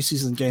the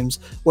preseason games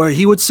where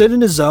he would sit in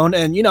his zone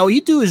and,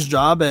 he'd do his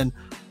job and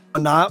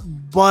not,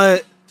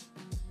 but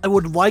I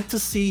would like to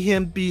see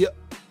him be,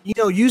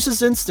 use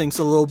his instincts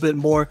a little bit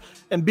more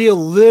and be a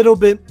little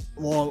bit,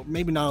 well,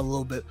 maybe not a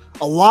little bit,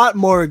 a lot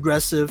more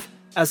aggressive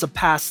as a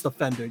pass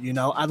defender.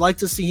 I'd like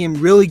to see him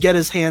really get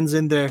his hands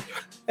in there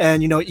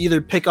and,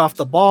 either pick off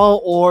the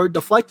ball or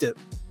deflect it.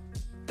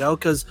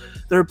 Because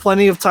there are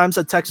plenty of times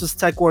at Texas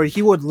Tech where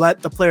he would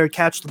let the player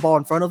catch the ball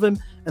in front of him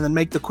and then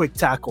make the quick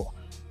tackle.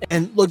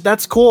 And look,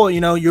 that's cool.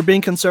 You're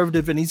being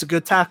conservative and he's a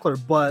good tackler,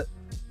 but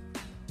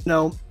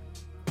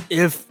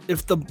if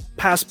the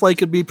pass play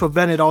could be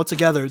prevented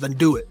altogether, then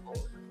do it.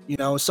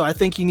 So I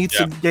think he needs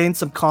to gain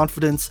some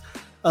confidence,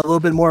 a little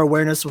bit more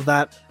awareness with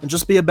that, and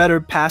just be a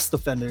better pass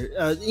defender.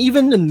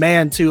 Even in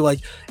man too, like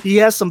he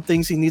has some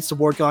things he needs to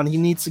work on. He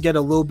needs to get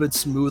a little bit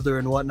smoother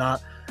and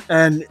whatnot.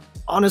 And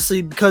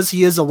honestly, because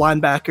he is a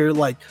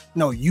linebacker,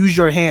 use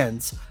your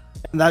hands.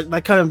 And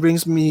that kind of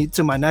brings me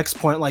to my next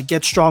point,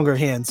 get stronger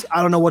hands.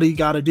 I don't know what he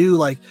got to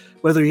do,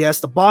 whether he has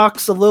to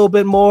box a little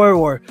bit more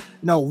or,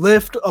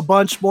 lift a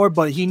bunch more,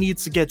 but he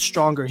needs to get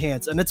stronger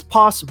hands. And it's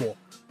possible.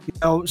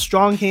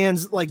 Strong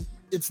hands,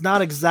 it's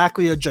not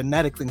exactly a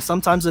genetic thing.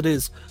 Sometimes it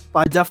is, but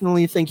I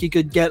definitely think he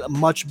could get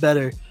much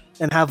better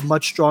and have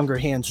much stronger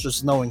hands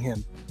just knowing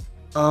him.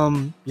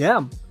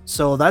 Yeah,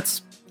 so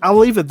I'll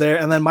leave it there.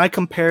 And then my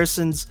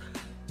comparisons,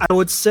 I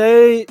would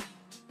say,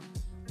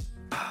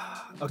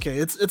 okay,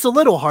 it's a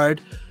little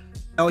hard.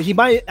 He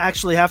might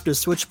actually have to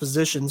switch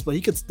positions, but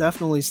he could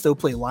definitely still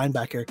play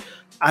linebacker.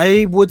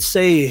 I would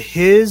say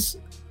his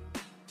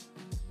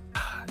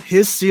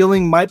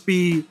ceiling might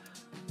be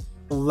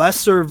a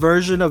lesser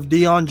version of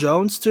Deion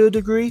Jones to a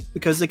degree,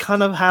 because they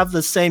kind of have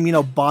the same,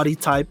 body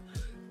type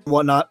and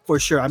whatnot for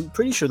sure. I'm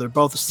pretty sure they're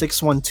both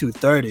 6'1",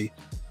 230.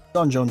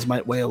 Deion Jones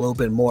might weigh a little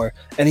bit more,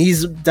 and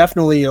he's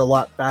definitely a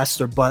lot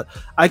faster, but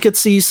I could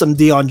see some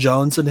Deion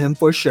Jones in him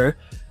for sure.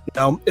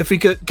 If he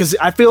could, because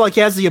I feel like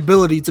he has the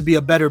ability to be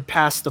a better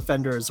pass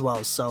defender as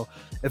well. So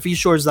if he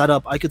shores that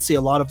up, I could see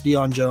a lot of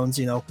Deion Jones,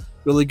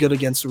 really good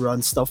against the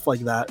run, stuff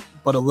like that,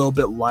 but a little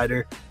bit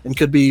lighter and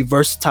could be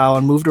versatile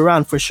and moved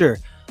around for sure.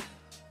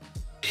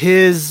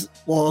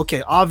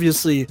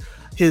 Obviously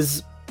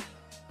his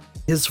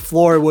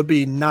floor would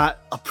be not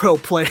a pro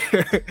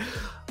player,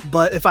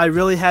 but if I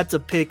really had to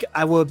pick,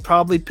 I would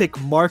probably pick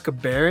Mark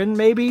Barron,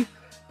 maybe.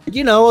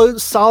 A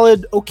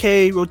solid,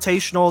 okay,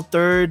 rotational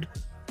third,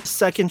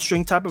 second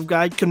string type of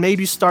guy. Can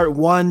maybe start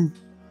 1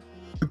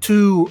 or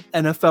 2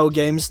 NFL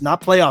games,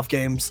 not playoff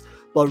games,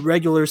 but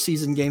regular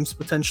season games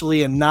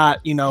potentially, and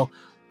not, be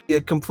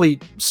a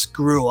complete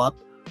screw up.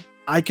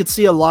 I could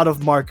see a lot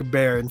of Mark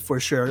Barron for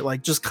sure,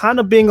 just kind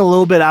of being a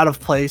little bit out of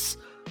place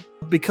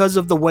because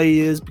of the way he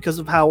is, because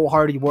of how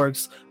hard he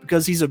works,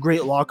 because he's a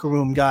great locker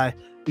room guy.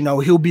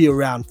 He'll be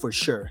around for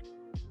sure.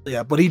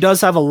 Yeah, but he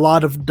does have a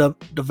lot of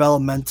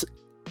development.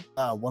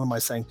 What am I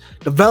saying?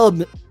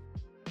 Developing.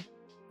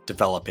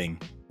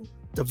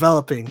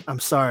 I'm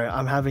sorry.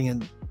 I'm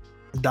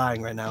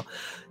dying right now.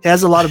 He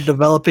has a lot of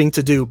developing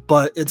to do,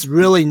 but it's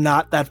really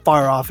not that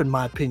far off in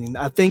my opinion.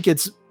 I think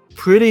it's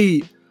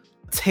pretty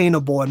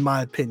attainable in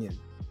my opinion.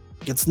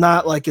 It's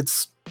not like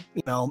it's,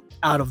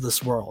 out of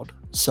this world.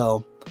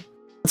 So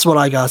that's what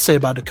I gotta say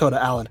about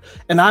Dakota Allen.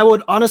 And I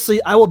would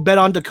bet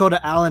on Dakota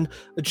Allen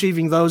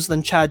achieving those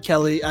than Chad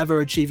Kelly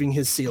ever achieving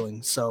his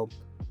ceiling. So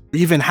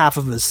even half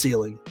of his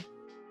ceiling.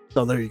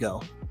 So there you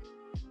go.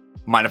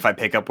 Mind if I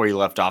pick up where you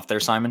left off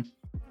there, Simon?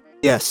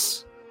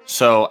 Yes.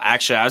 So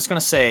actually, I was going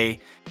to say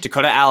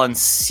Dakota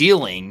Allen's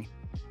ceiling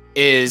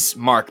is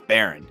Mark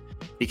Barron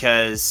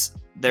because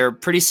they're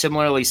pretty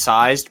similarly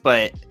sized,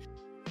 but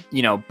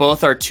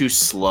both are too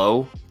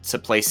slow to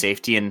play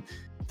safety. And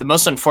the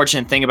most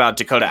unfortunate thing about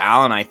Dakota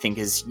Allen, I think,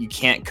 is you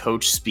can't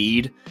coach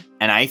speed.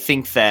 And I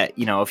think that,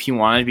 if he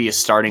wanted to be a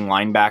starting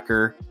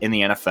linebacker in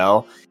the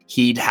NFL,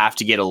 he'd have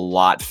to get a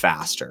lot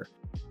faster.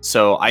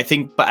 So I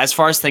think, but as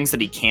far as things that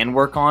he can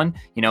work on,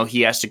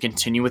 he has to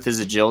continue with his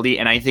agility.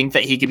 And I think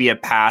that he could be a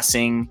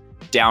passing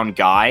down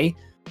guy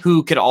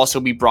who could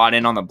also be brought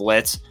in on the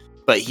blitz,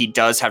 but he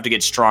does have to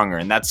get stronger.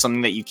 And that's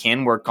something that you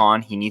can work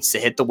on. He needs to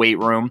hit the weight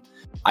room.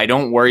 I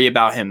don't worry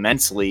about him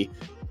mentally,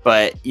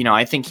 but,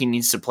 I think he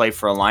needs to play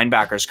for a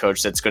linebackers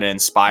coach that's going to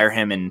inspire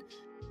him and,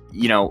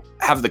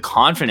 have the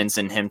confidence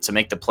in him to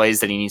make the plays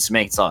that he needs to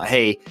make. So,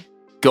 hey,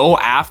 go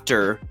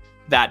after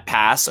that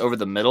pass over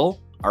the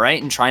middle. All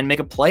right. And try and make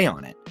a play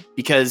on it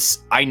because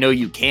I know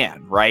you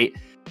can. Right.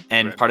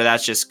 And right. Part of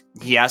that's just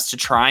he has to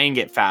try and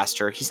get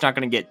faster. He's not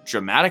going to get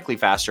dramatically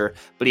faster,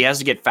 but he has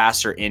to get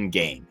faster in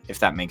game, if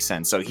that makes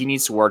sense. So he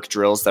needs to work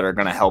drills that are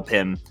going to help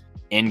him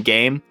in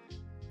game.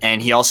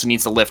 And he also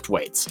needs to lift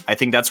weights. I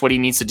think that's what he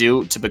needs to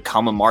do to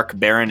become a Mark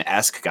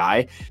Barron-esque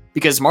guy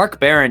because Mark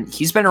Barron,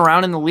 he's been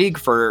around in the league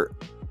for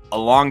a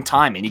long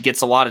time and he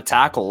gets a lot of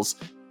tackles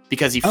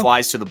because he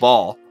flies to the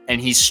ball. And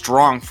he's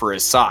strong for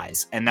his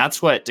size. And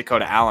that's what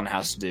Dakota Allen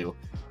has to do.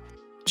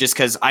 Just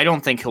because I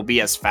don't think he'll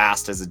be as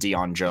fast as a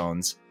Deion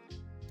Jones.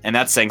 And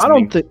that's saying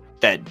something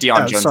that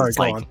Deion Jones is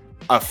like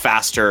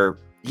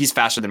he's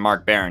faster than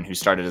Mark Barron, who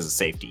started as a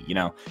safety,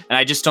 And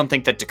I just don't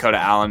think that Dakota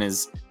Allen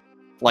is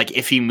like,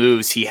 if he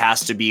moves, he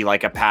has to be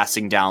like a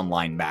passing down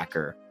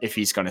linebacker if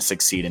he's going to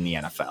succeed in the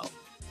NFL.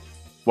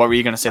 What were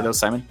you going to say though,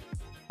 Simon?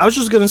 I was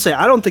just going to say,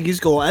 I don't think he's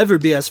going to ever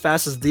be as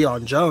fast as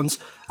Deion Jones.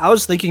 I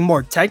was thinking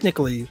more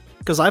technically,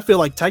 because I feel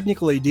like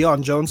technically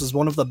Deion Jones is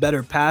one of the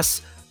better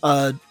pass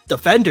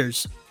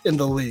defenders in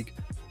the league.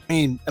 I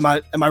mean, am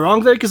I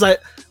wrong there? Because I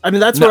mean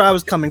that's where I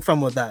was coming from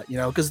with that,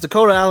 because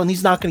Dakota Allen,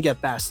 he's not going to get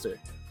faster.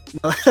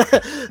 No.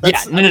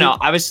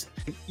 I was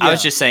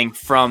just saying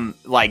from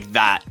like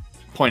that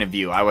point of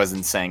view. I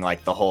wasn't saying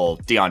like the whole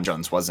Deion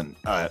Jones wasn't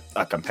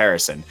a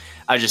comparison.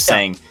 I was just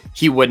saying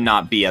he would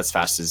not be as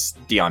fast as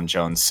Deion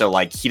Jones. So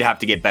like he'd have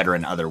to get better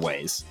in other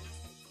ways.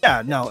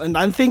 Yeah, no, and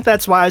I think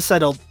that's why I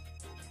said a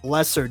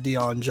lesser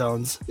Deion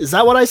Jones. Is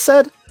that what I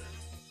said?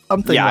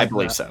 I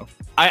believe so.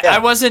 I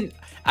wasn't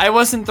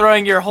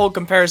throwing your whole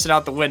comparison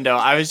out the window.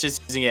 I was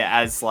just using it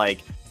as like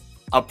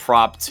a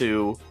prop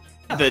to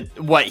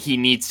what he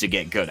needs to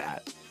get good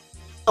at.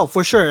 Oh,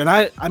 for sure. And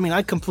I mean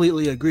I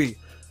completely agree.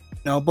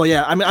 But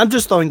yeah, I mean I'm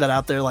just throwing that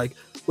out there like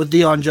with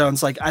Deion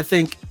Jones, like I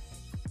think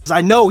cuz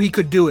I know he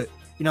could do it,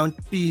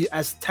 be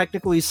as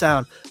technically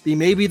sound, be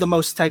maybe the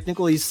most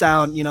technically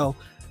sound,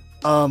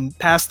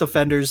 pass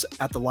defenders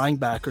at the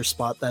linebacker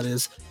spot that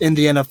is in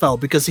the NFL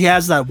because he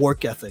has that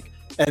work ethic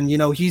and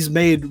he's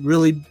made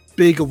really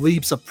big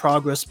leaps of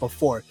progress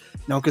before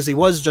because he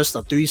was just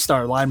a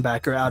 3-star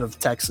linebacker out of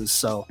Texas,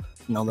 so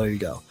there you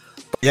go.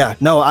 But yeah,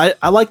 no,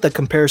 I like the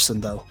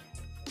comparison though.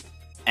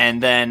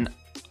 And then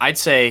I'd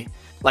say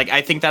like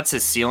I think that's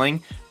his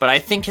ceiling, but I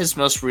think his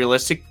most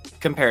realistic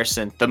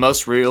comparison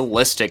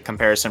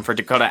for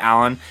Dakota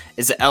Allen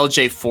is an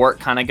LJ Fort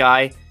kind of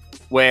guy,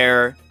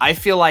 where I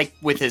feel like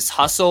with his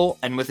hustle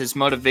and with his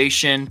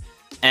motivation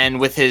and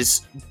with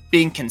his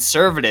being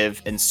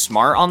conservative and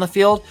smart on the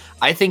field,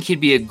 I think he'd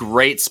be a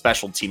great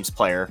special teams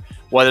player,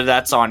 whether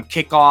that's on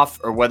kickoff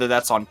or whether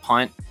that's on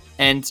punt.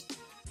 And,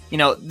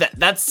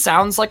 that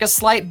sounds like a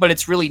slight, but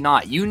it's really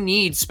not. You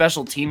need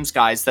special teams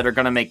guys that are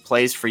going to make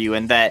plays for you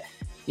and that,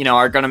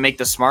 are going to make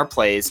the smart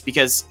plays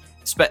because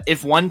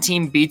if one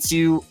team beats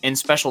you in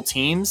special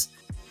teams,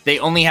 they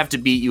only have to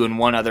beat you in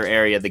one other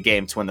area of the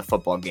game to win the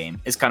football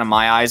game. Is kind of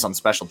my eyes on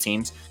special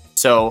teams.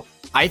 So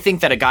I think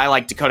that a guy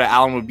like Dakota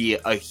Allen would be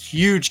a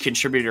huge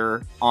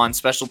contributor on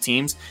special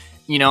teams,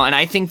 and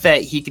I think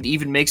that he could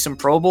even make some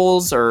Pro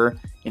Bowls or,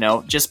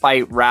 just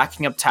by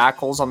racking up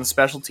tackles on the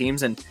special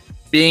teams and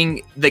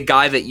being the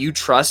guy that you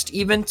trust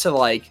even to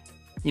like,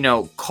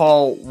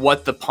 call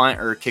what the punt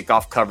or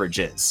kickoff coverage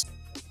is.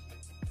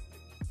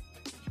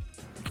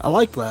 I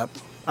like that.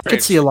 I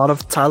could see a lot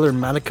of Tyler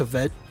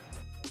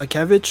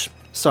Matakevich.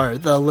 Sorry,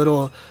 the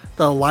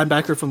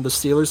linebacker from the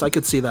Steelers. I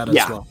could see that as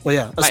well. But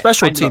yeah, a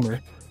special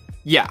teamer.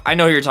 Yeah, I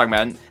know who you're talking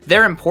about.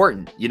 They're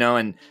important,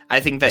 and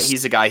I think that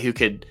he's a guy who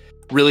could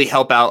really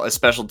help out a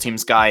special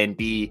teams guy and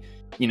be,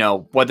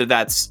 whether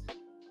that's,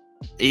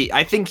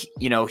 I think,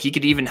 he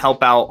could even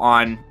help out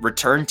on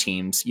return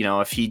teams,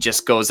 if he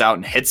just goes out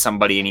and hits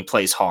somebody and he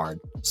plays hard.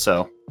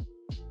 So.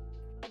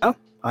 Yeah,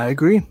 I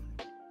agree.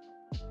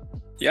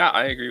 Yeah,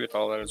 I agree with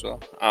all that as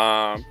well.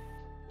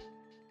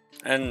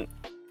 And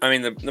I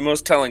mean, the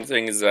most telling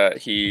thing is that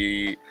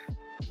he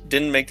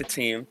didn't make the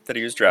team that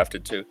he was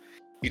drafted to.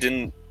 He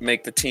didn't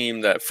make the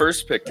team that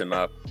first picked him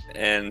up,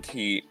 and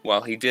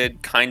while he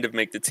did kind of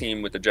make the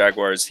team with the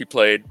Jaguars, he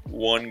played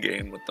one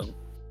game with them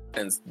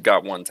and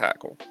got one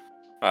tackle.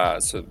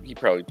 So he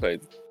probably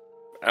played,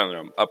 I don't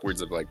know,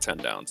 upwards of like 10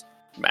 downs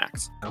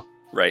max,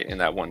 right, in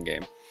that one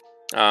game.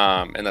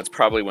 And that's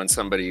probably when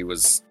somebody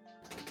was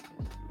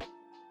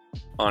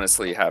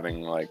honestly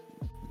having like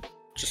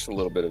just a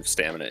little bit of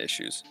stamina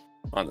issues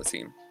on the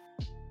team.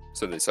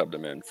 So they subbed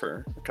him in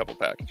for a couple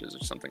packages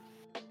or something.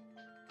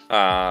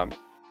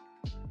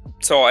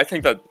 So I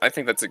think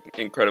that's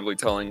incredibly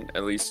telling,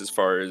 at least as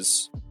far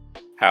as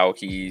how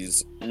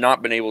he's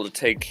not been able to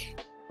take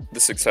the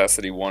success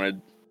that he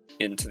wanted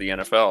into the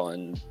NFL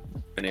and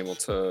been able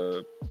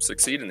to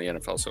succeed in the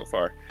NFL so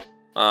far.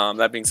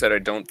 That being said, I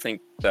don't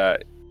think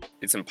that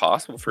it's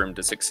impossible for him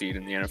to succeed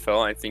in the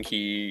NFL. I think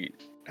he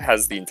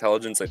has the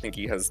intelligence. I think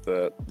he has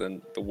the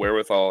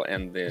wherewithal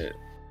and the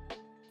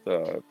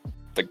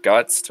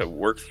guts to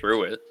work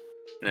through it,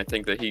 and I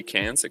think that he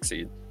can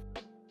succeed.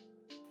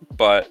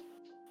 But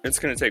it's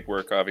going to take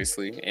work,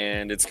 obviously,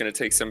 and it's going to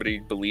take somebody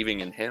believing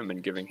in him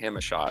and giving him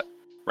a shot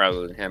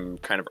rather than him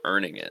kind of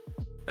earning it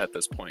at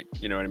this point.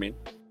 You know what I mean?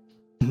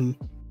 Mm-hmm.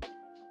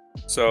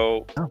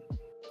 So,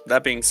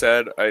 that being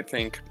said, I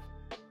don't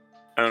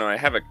know, I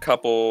have a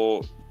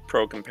couple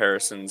pro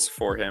comparisons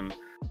for him.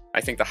 I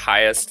think the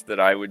highest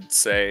that I would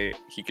say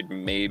he could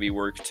maybe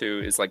work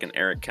to is like an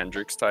Eric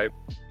Kendricks type.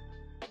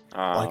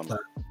 Like that.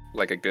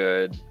 Like a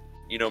good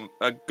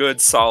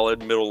solid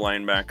middle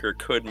linebacker,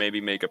 could maybe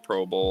make a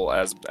Pro Bowl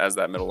as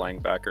that middle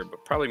linebacker,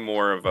 but probably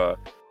more of a,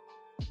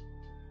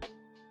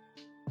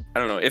 I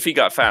don't know, if he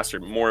got faster,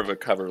 more of a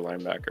cover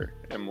linebacker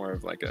and more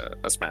of like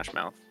a smash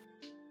mouth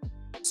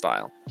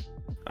style.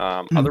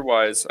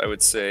 Otherwise, I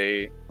would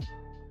say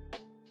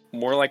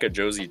more like a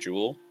Josie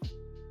Jewell,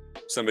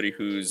 somebody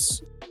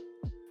who's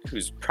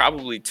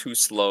probably too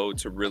slow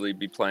to really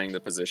be playing the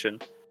position,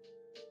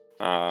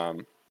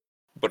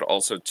 but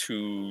also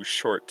too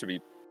short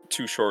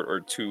or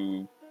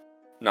too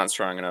not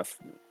strong enough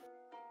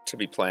to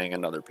be playing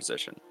another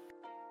position,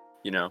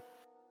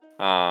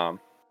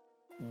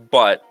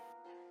 but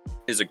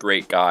is a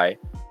great guy,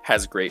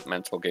 has a great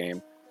mental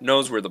game,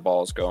 knows where the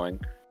ball is going,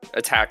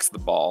 attacks the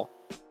ball,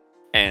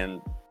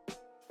 and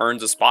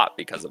earns a spot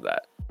because of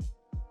that,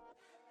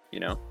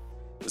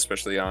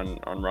 especially on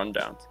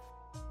rundowns.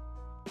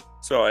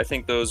 So I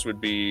think those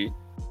would be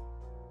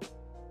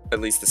at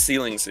least the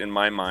ceilings in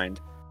my mind.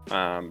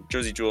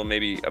 Josie Jewell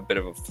maybe a bit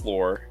of a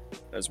floor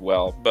as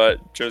well,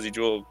 but Josie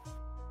Jewell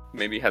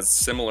maybe has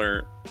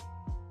similar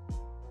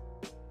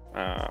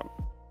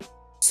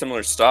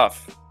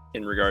stuff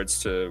in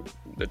regards to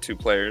the two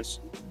players,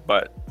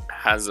 but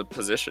has a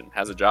position,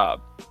 has a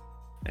job,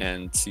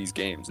 and sees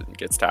games and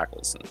gets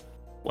tackles and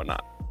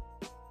whatnot.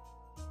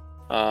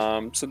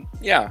 So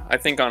yeah, I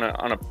think on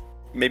a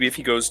maybe if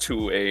he goes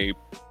to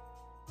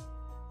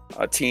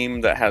a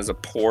team that has a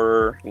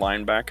poorer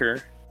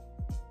linebacker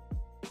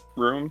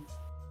room,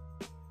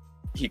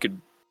 he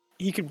could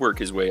work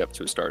his way up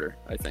to a starter,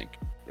 I think,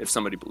 if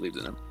somebody believes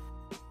in him.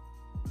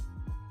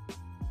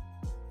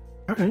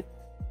 All right.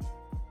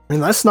 I mean,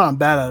 that's not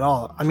bad at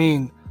all. I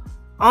mean,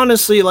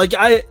 honestly, like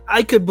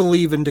I could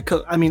believe in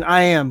Dakota. I mean,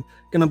 I am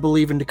gonna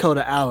believe in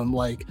Dakota Allen.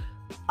 Like,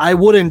 I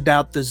wouldn't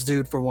doubt this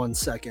dude for 1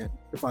 second,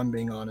 if I'm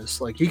being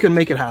honest. Like, he can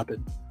make it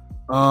happen.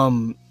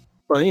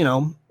 But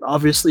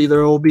obviously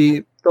there'll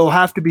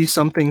have to be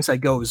some things that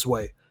go his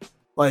way.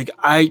 Like,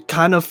 I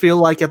kind of feel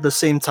like at the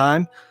same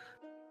time,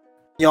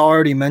 you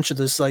already mentioned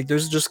this, like,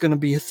 there's just going to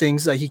be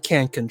things that he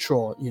can't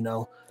control,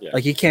 Yeah.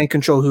 Like, he can't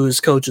control who his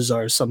coaches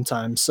are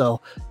sometimes.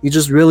 So he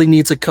just really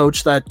needs a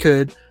coach that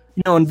could,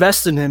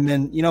 invest in him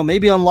and,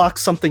 maybe unlock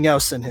something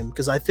else in him.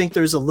 Because I think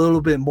there's a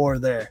little bit more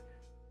there,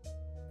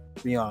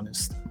 to be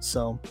honest.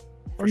 So,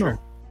 I don't know.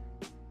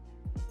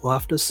 We'll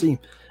have to see.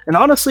 And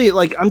honestly,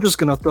 like, I'm just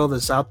going to throw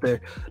this out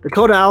there.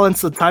 Dakota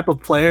Allen's the type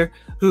of player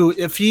who,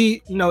 if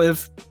he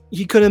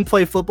couldn't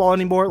play football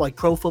anymore, like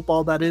pro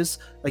football, that is,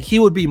 like, he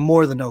would be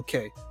more than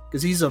okay,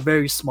 because he's a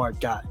very smart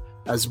guy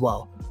as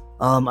well.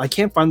 I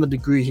can't find the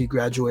degree he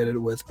graduated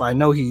with, but I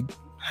know he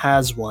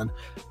has one.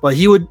 But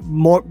he would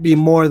be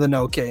more than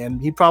okay,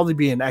 and he'd probably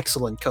be an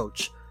excellent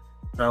coach.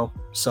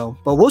 So,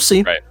 but we'll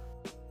see. Right.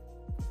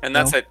 And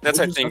that's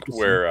I think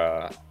where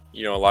a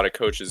lot of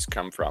coaches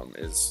come from,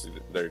 is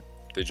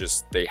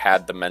they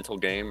had the mental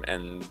game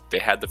and they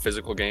had the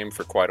physical game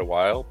for quite a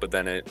while, but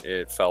then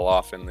it fell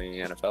off in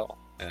the NFL,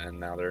 and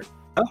now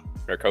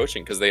they're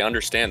coaching because they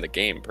understand the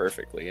game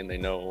perfectly and they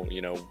know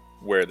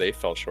where they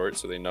fell short,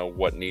 so they know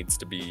what needs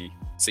to be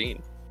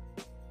seen.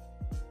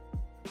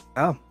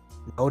 Yeah,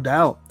 no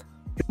doubt.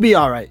 He'll be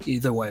all right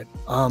either way.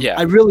 Yeah.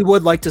 I really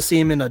would like to see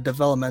him in a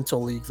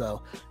developmental league,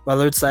 though,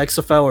 whether it's the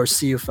XFL or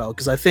CFL,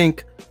 because I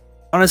think,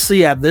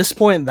 honestly, at this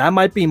point, that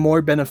might be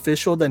more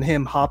beneficial than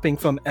him hopping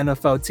from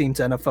NFL team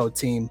to NFL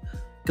team,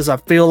 because I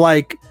feel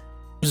like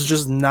there's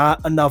just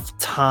not enough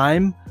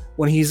time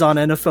when he's on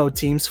NFL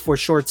teams for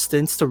short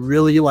stints to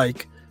really,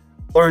 like,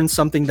 learn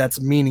something that's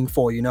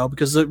meaningful,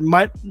 because there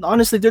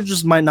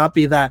just might not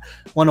be that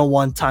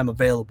one-on-one time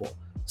available.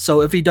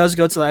 So if he does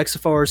go to the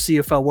XFL or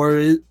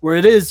CFL where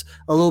it is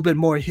a little bit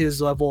more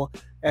his level,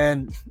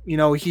 and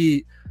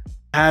he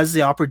has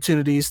the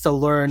opportunities to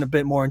learn a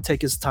bit more and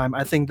take his time,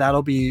 I think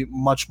that'll be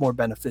much more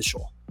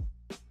beneficial.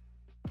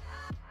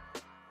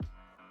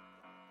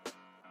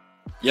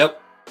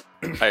 Yep.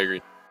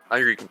 I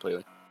agree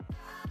completely.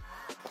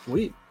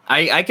 Sweet.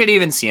 I could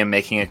even see him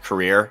making a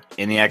career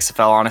in the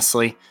XFL,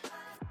 honestly.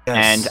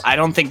 Yes. And I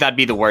don't think that'd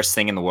be the worst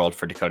thing in the world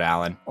for Dakota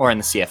Allen or in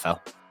the CFL.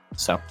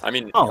 So I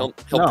mean, he'll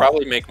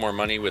probably make more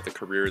money with a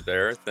career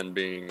there than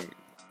being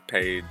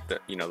paid the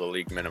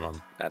league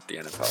minimum at the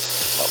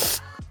NFL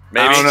level.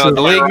 Maybe. I don't know.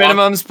 The league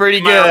minimum's pretty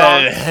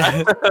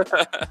good.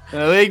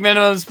 The league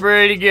minimum's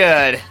pretty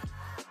good.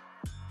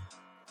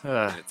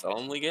 It's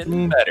only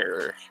getting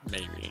better,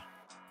 maybe.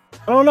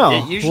 I don't know.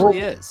 It usually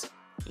is.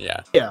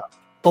 Yeah.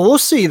 But we'll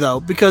see, though,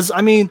 because,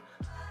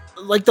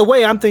 like the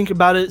way I'm thinking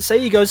about it, say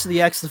he goes to the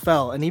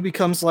XFL and he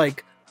becomes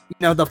like,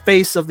 the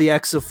face of the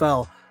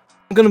XFL.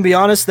 I'm going to be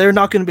honest, they're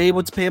not going to be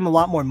able to pay him a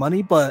lot more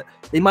money, but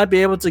they might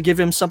be able to give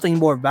him something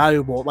more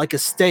valuable, like a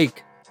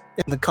stake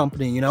in the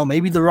company.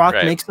 Maybe The Rock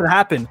makes it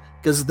happen,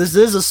 because this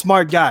is a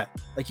smart guy.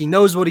 Like, he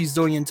knows what he's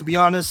doing. And to be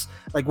honest,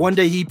 like one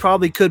day he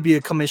probably could be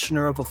a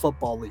commissioner of a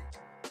football league.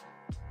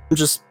 I'm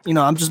just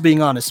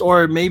being honest.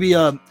 Or maybe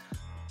a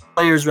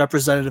players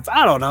representative.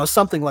 I don't know,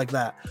 something like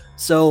that.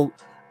 So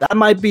that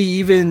might be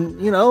even,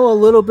 a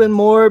little bit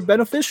more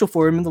beneficial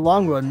for him in the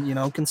long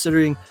run,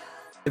 considering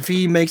if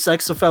he makes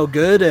XFL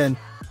good and,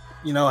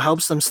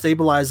 helps them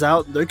stabilize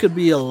out, there could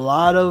be a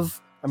lot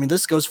of,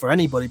 this goes for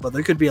anybody, but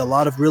there could be a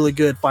lot of really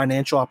good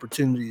financial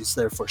opportunities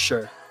there for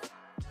sure.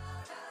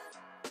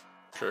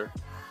 Sure.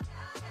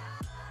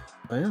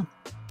 But yeah.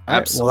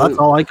 Absolutely. Well, that's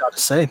all I got to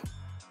say.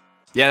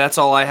 Yeah, that's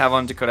all I have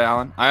on Dakota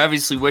Allen. I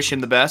obviously wish him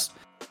the best.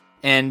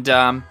 And,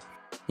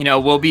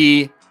 we'll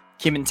be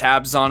keeping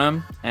tabs on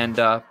him. And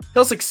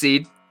he'll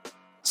succeed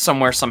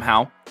somewhere,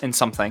 somehow, in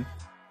something.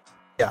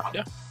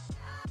 Yeah.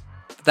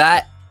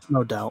 That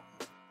no doubt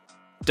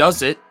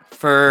does it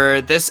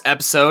for this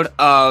episode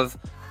of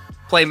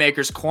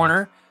Playmakers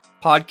Corner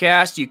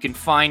podcast. You can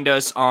find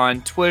us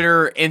on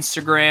Twitter,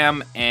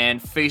 Instagram,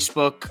 and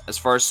Facebook as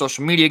far as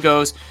social media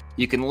goes.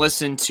 You can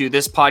listen to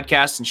this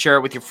podcast and share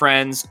it with your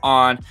friends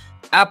on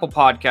Apple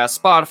Podcasts,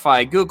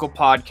 Spotify, Google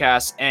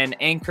Podcasts, and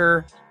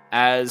Anchor,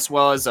 as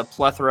well as a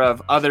plethora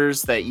of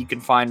others that you can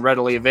find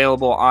readily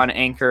available on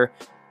Anchor,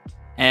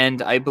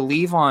 and I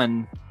believe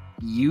on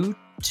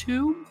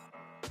YouTube.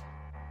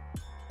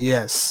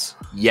 Yes.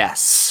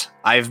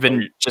 I've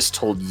been just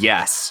told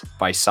yes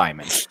by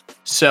Simon.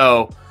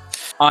 So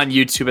on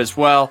YouTube as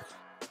well.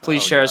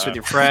 Please share us with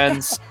your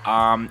friends.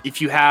 If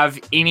you have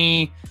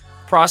any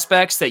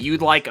prospects that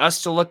you'd like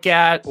us to look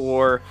at,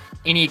 or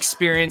any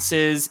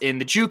experiences in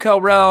the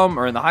JUCO realm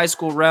or in the high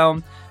school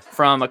realm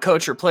from a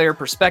coach or player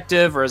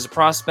perspective or as a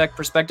prospect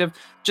perspective,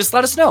 just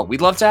let us know.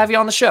 We'd love to have you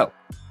on the show.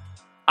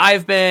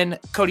 I've been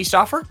Cody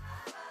Stauffer.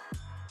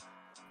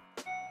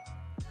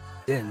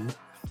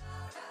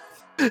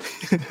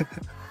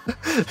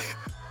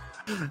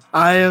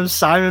 I am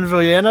Simon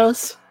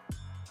Villanos.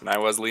 And I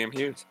was Liam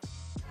Hughes.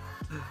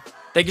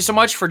 Thank you so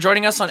much for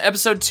joining us on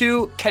episode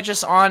 2. Catch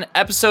us on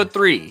episode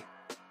 3.